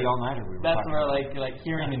that's the all-nighter we were that's talking where about. like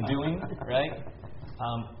hearing and doing, right?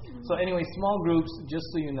 So anyway, small groups, just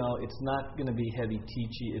so you know, it's not going to be heavy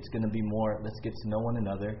teachy. It's going to be more, let's get to know one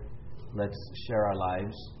another. Let's share our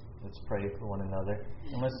lives. Let's pray for one another.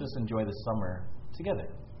 And let's just enjoy the summer together.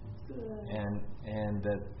 And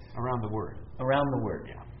around the Word. Around the Word,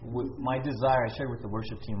 yeah. My desire, I shared with the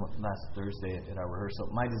worship team last Thursday at our rehearsal,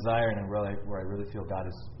 my desire and where I really feel God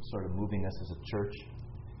is sort of moving us as a church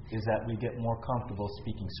is that we get more comfortable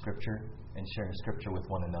speaking Scripture and sharing Scripture with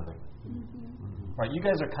one another. Right, you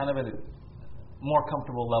guys are kind of at a more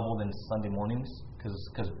comfortable level than Sunday mornings because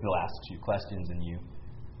Bill asks you questions and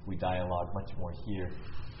we dialogue much more here.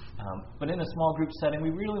 But in a small group setting, we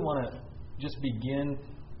really want to just begin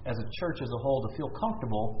as a church as a whole to feel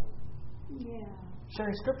comfortable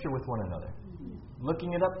sharing Scripture with one another,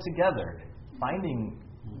 looking it up together, finding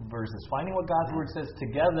verses, finding what God's Word says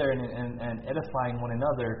together and edifying one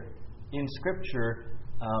another in Scripture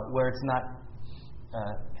where it's not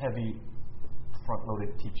heavy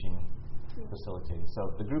front-loaded teaching facilitating.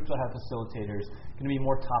 So the groups will have facilitators, going to be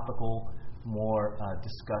more topical, more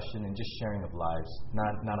discussion and just sharing of lives,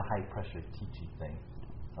 not a high-pressure teaching thing.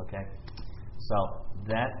 Okay? So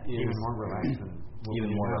that is... Even more relaxed than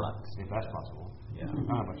even more relaxed. If that's possible. Yeah.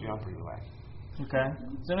 But you are pretty relaxed. Okay.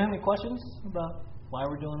 Does anyone have any questions about why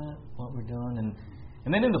we're doing it, what we're doing?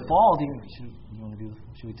 And then in the fall, do you You want to do?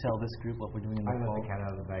 Should we tell this group what we're doing in the I fall? let the cat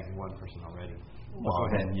out of the bag in one person already. Well,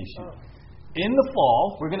 then you should. In the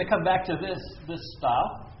fall, we're going to come back to this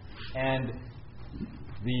stuff, and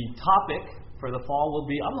the topic for the fall will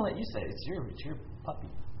be. I'm going to let you say it. It's your puppy.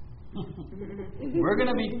 We're going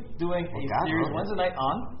to be doing a series Wednesday night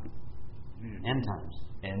on End times.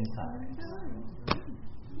 end times.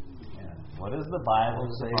 What does the Bible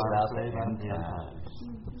say about the end times?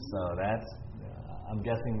 So that's, I'm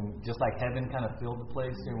guessing, just like heaven kind of filled the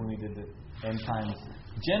place here when we did the end times,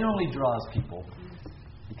 generally draws people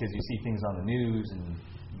because you see things on the news and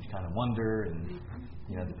you kind of wonder, and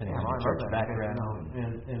depending on your church background.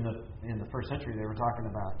 In the first century, they were talking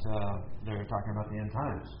about the end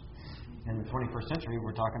times. In the 21st century,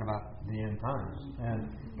 we're talking about the end times, and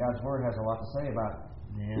God's Word has a lot to say about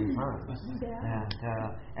the end times.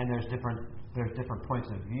 And there's different points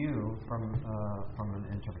of view from an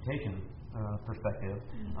interpretation perspective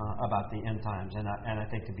about the end times. And I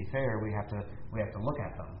think, to be fair, we have to look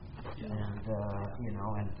at them. And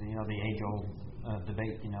the age-old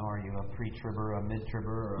debate. Are you a pre-tribber, a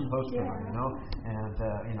mid-tribber, or a post-tribber? And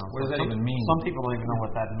what does that even mean? Some people don't even know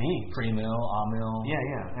what that means. Pre-mill, amill.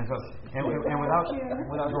 Yeah. And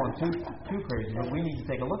without going too crazy, we need to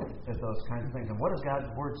take a look at those kinds of things. And what does God's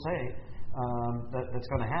Word say that's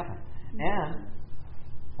going to happen? And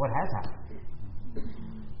what has happened?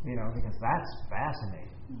 Because that's fascinating.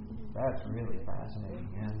 That's really fascinating.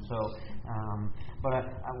 And so, what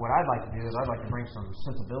I'd like to do is I'd like to bring some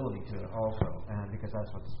sensibility to it also, because that's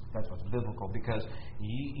what's biblical. Because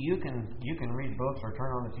you can read books or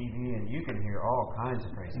turn on the TV and you can hear all kinds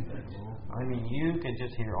of crazy things. I mean, you can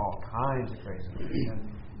just hear all kinds of crazy things.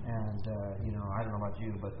 And I don't know about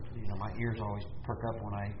you, but my ears always perk up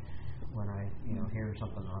when I hear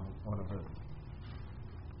something on one of the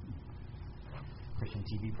Christian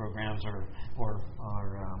TV programs, or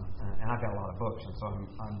and I've got a lot of books, and so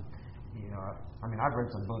I'm I've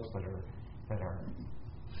read some books that are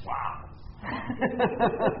wow.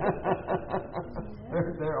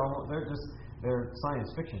 they're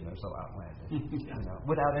science fiction. They're so outlandish,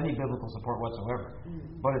 without any biblical support whatsoever.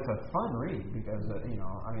 But it's a fun read because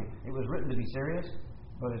it was written to be serious,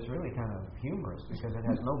 but it's really kind of humorous because it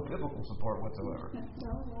has no biblical support whatsoever.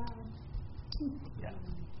 Yeah.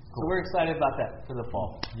 So we're excited about that for the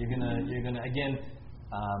fall. You're gonna again.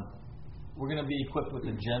 We're going to be equipped with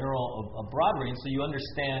a broad range, so you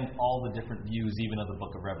understand all the different views, even of the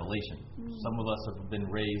Book of Revelation. Some of us have been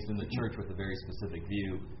raised in the church with a very specific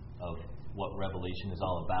view of what Revelation is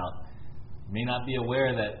all about. May not be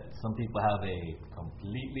aware that some people have a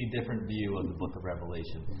completely different view of the Book of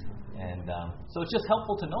Revelation, and so it's just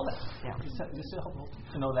helpful to know that. Yeah, just helpful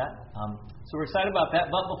to know that. So we're excited about that.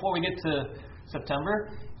 But before we get to September,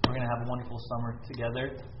 we're going to have a wonderful summer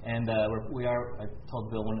together, and I told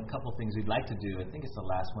Bill a couple of things we'd like to do. I think it's the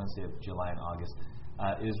last Wednesday of July and August.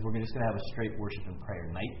 Is we're just going to have a straight worship and prayer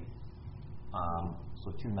night.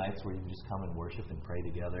 So 2 nights where you can just come and worship and pray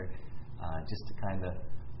together, just to kind of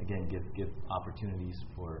again give opportunities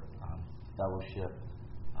for fellowship,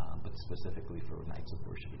 but specifically for nights of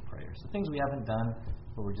worship and prayer. So things we haven't done,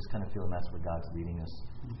 but we're just kind of feeling that's where God's leading us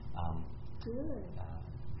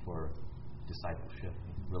for discipleship,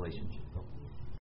 relationship.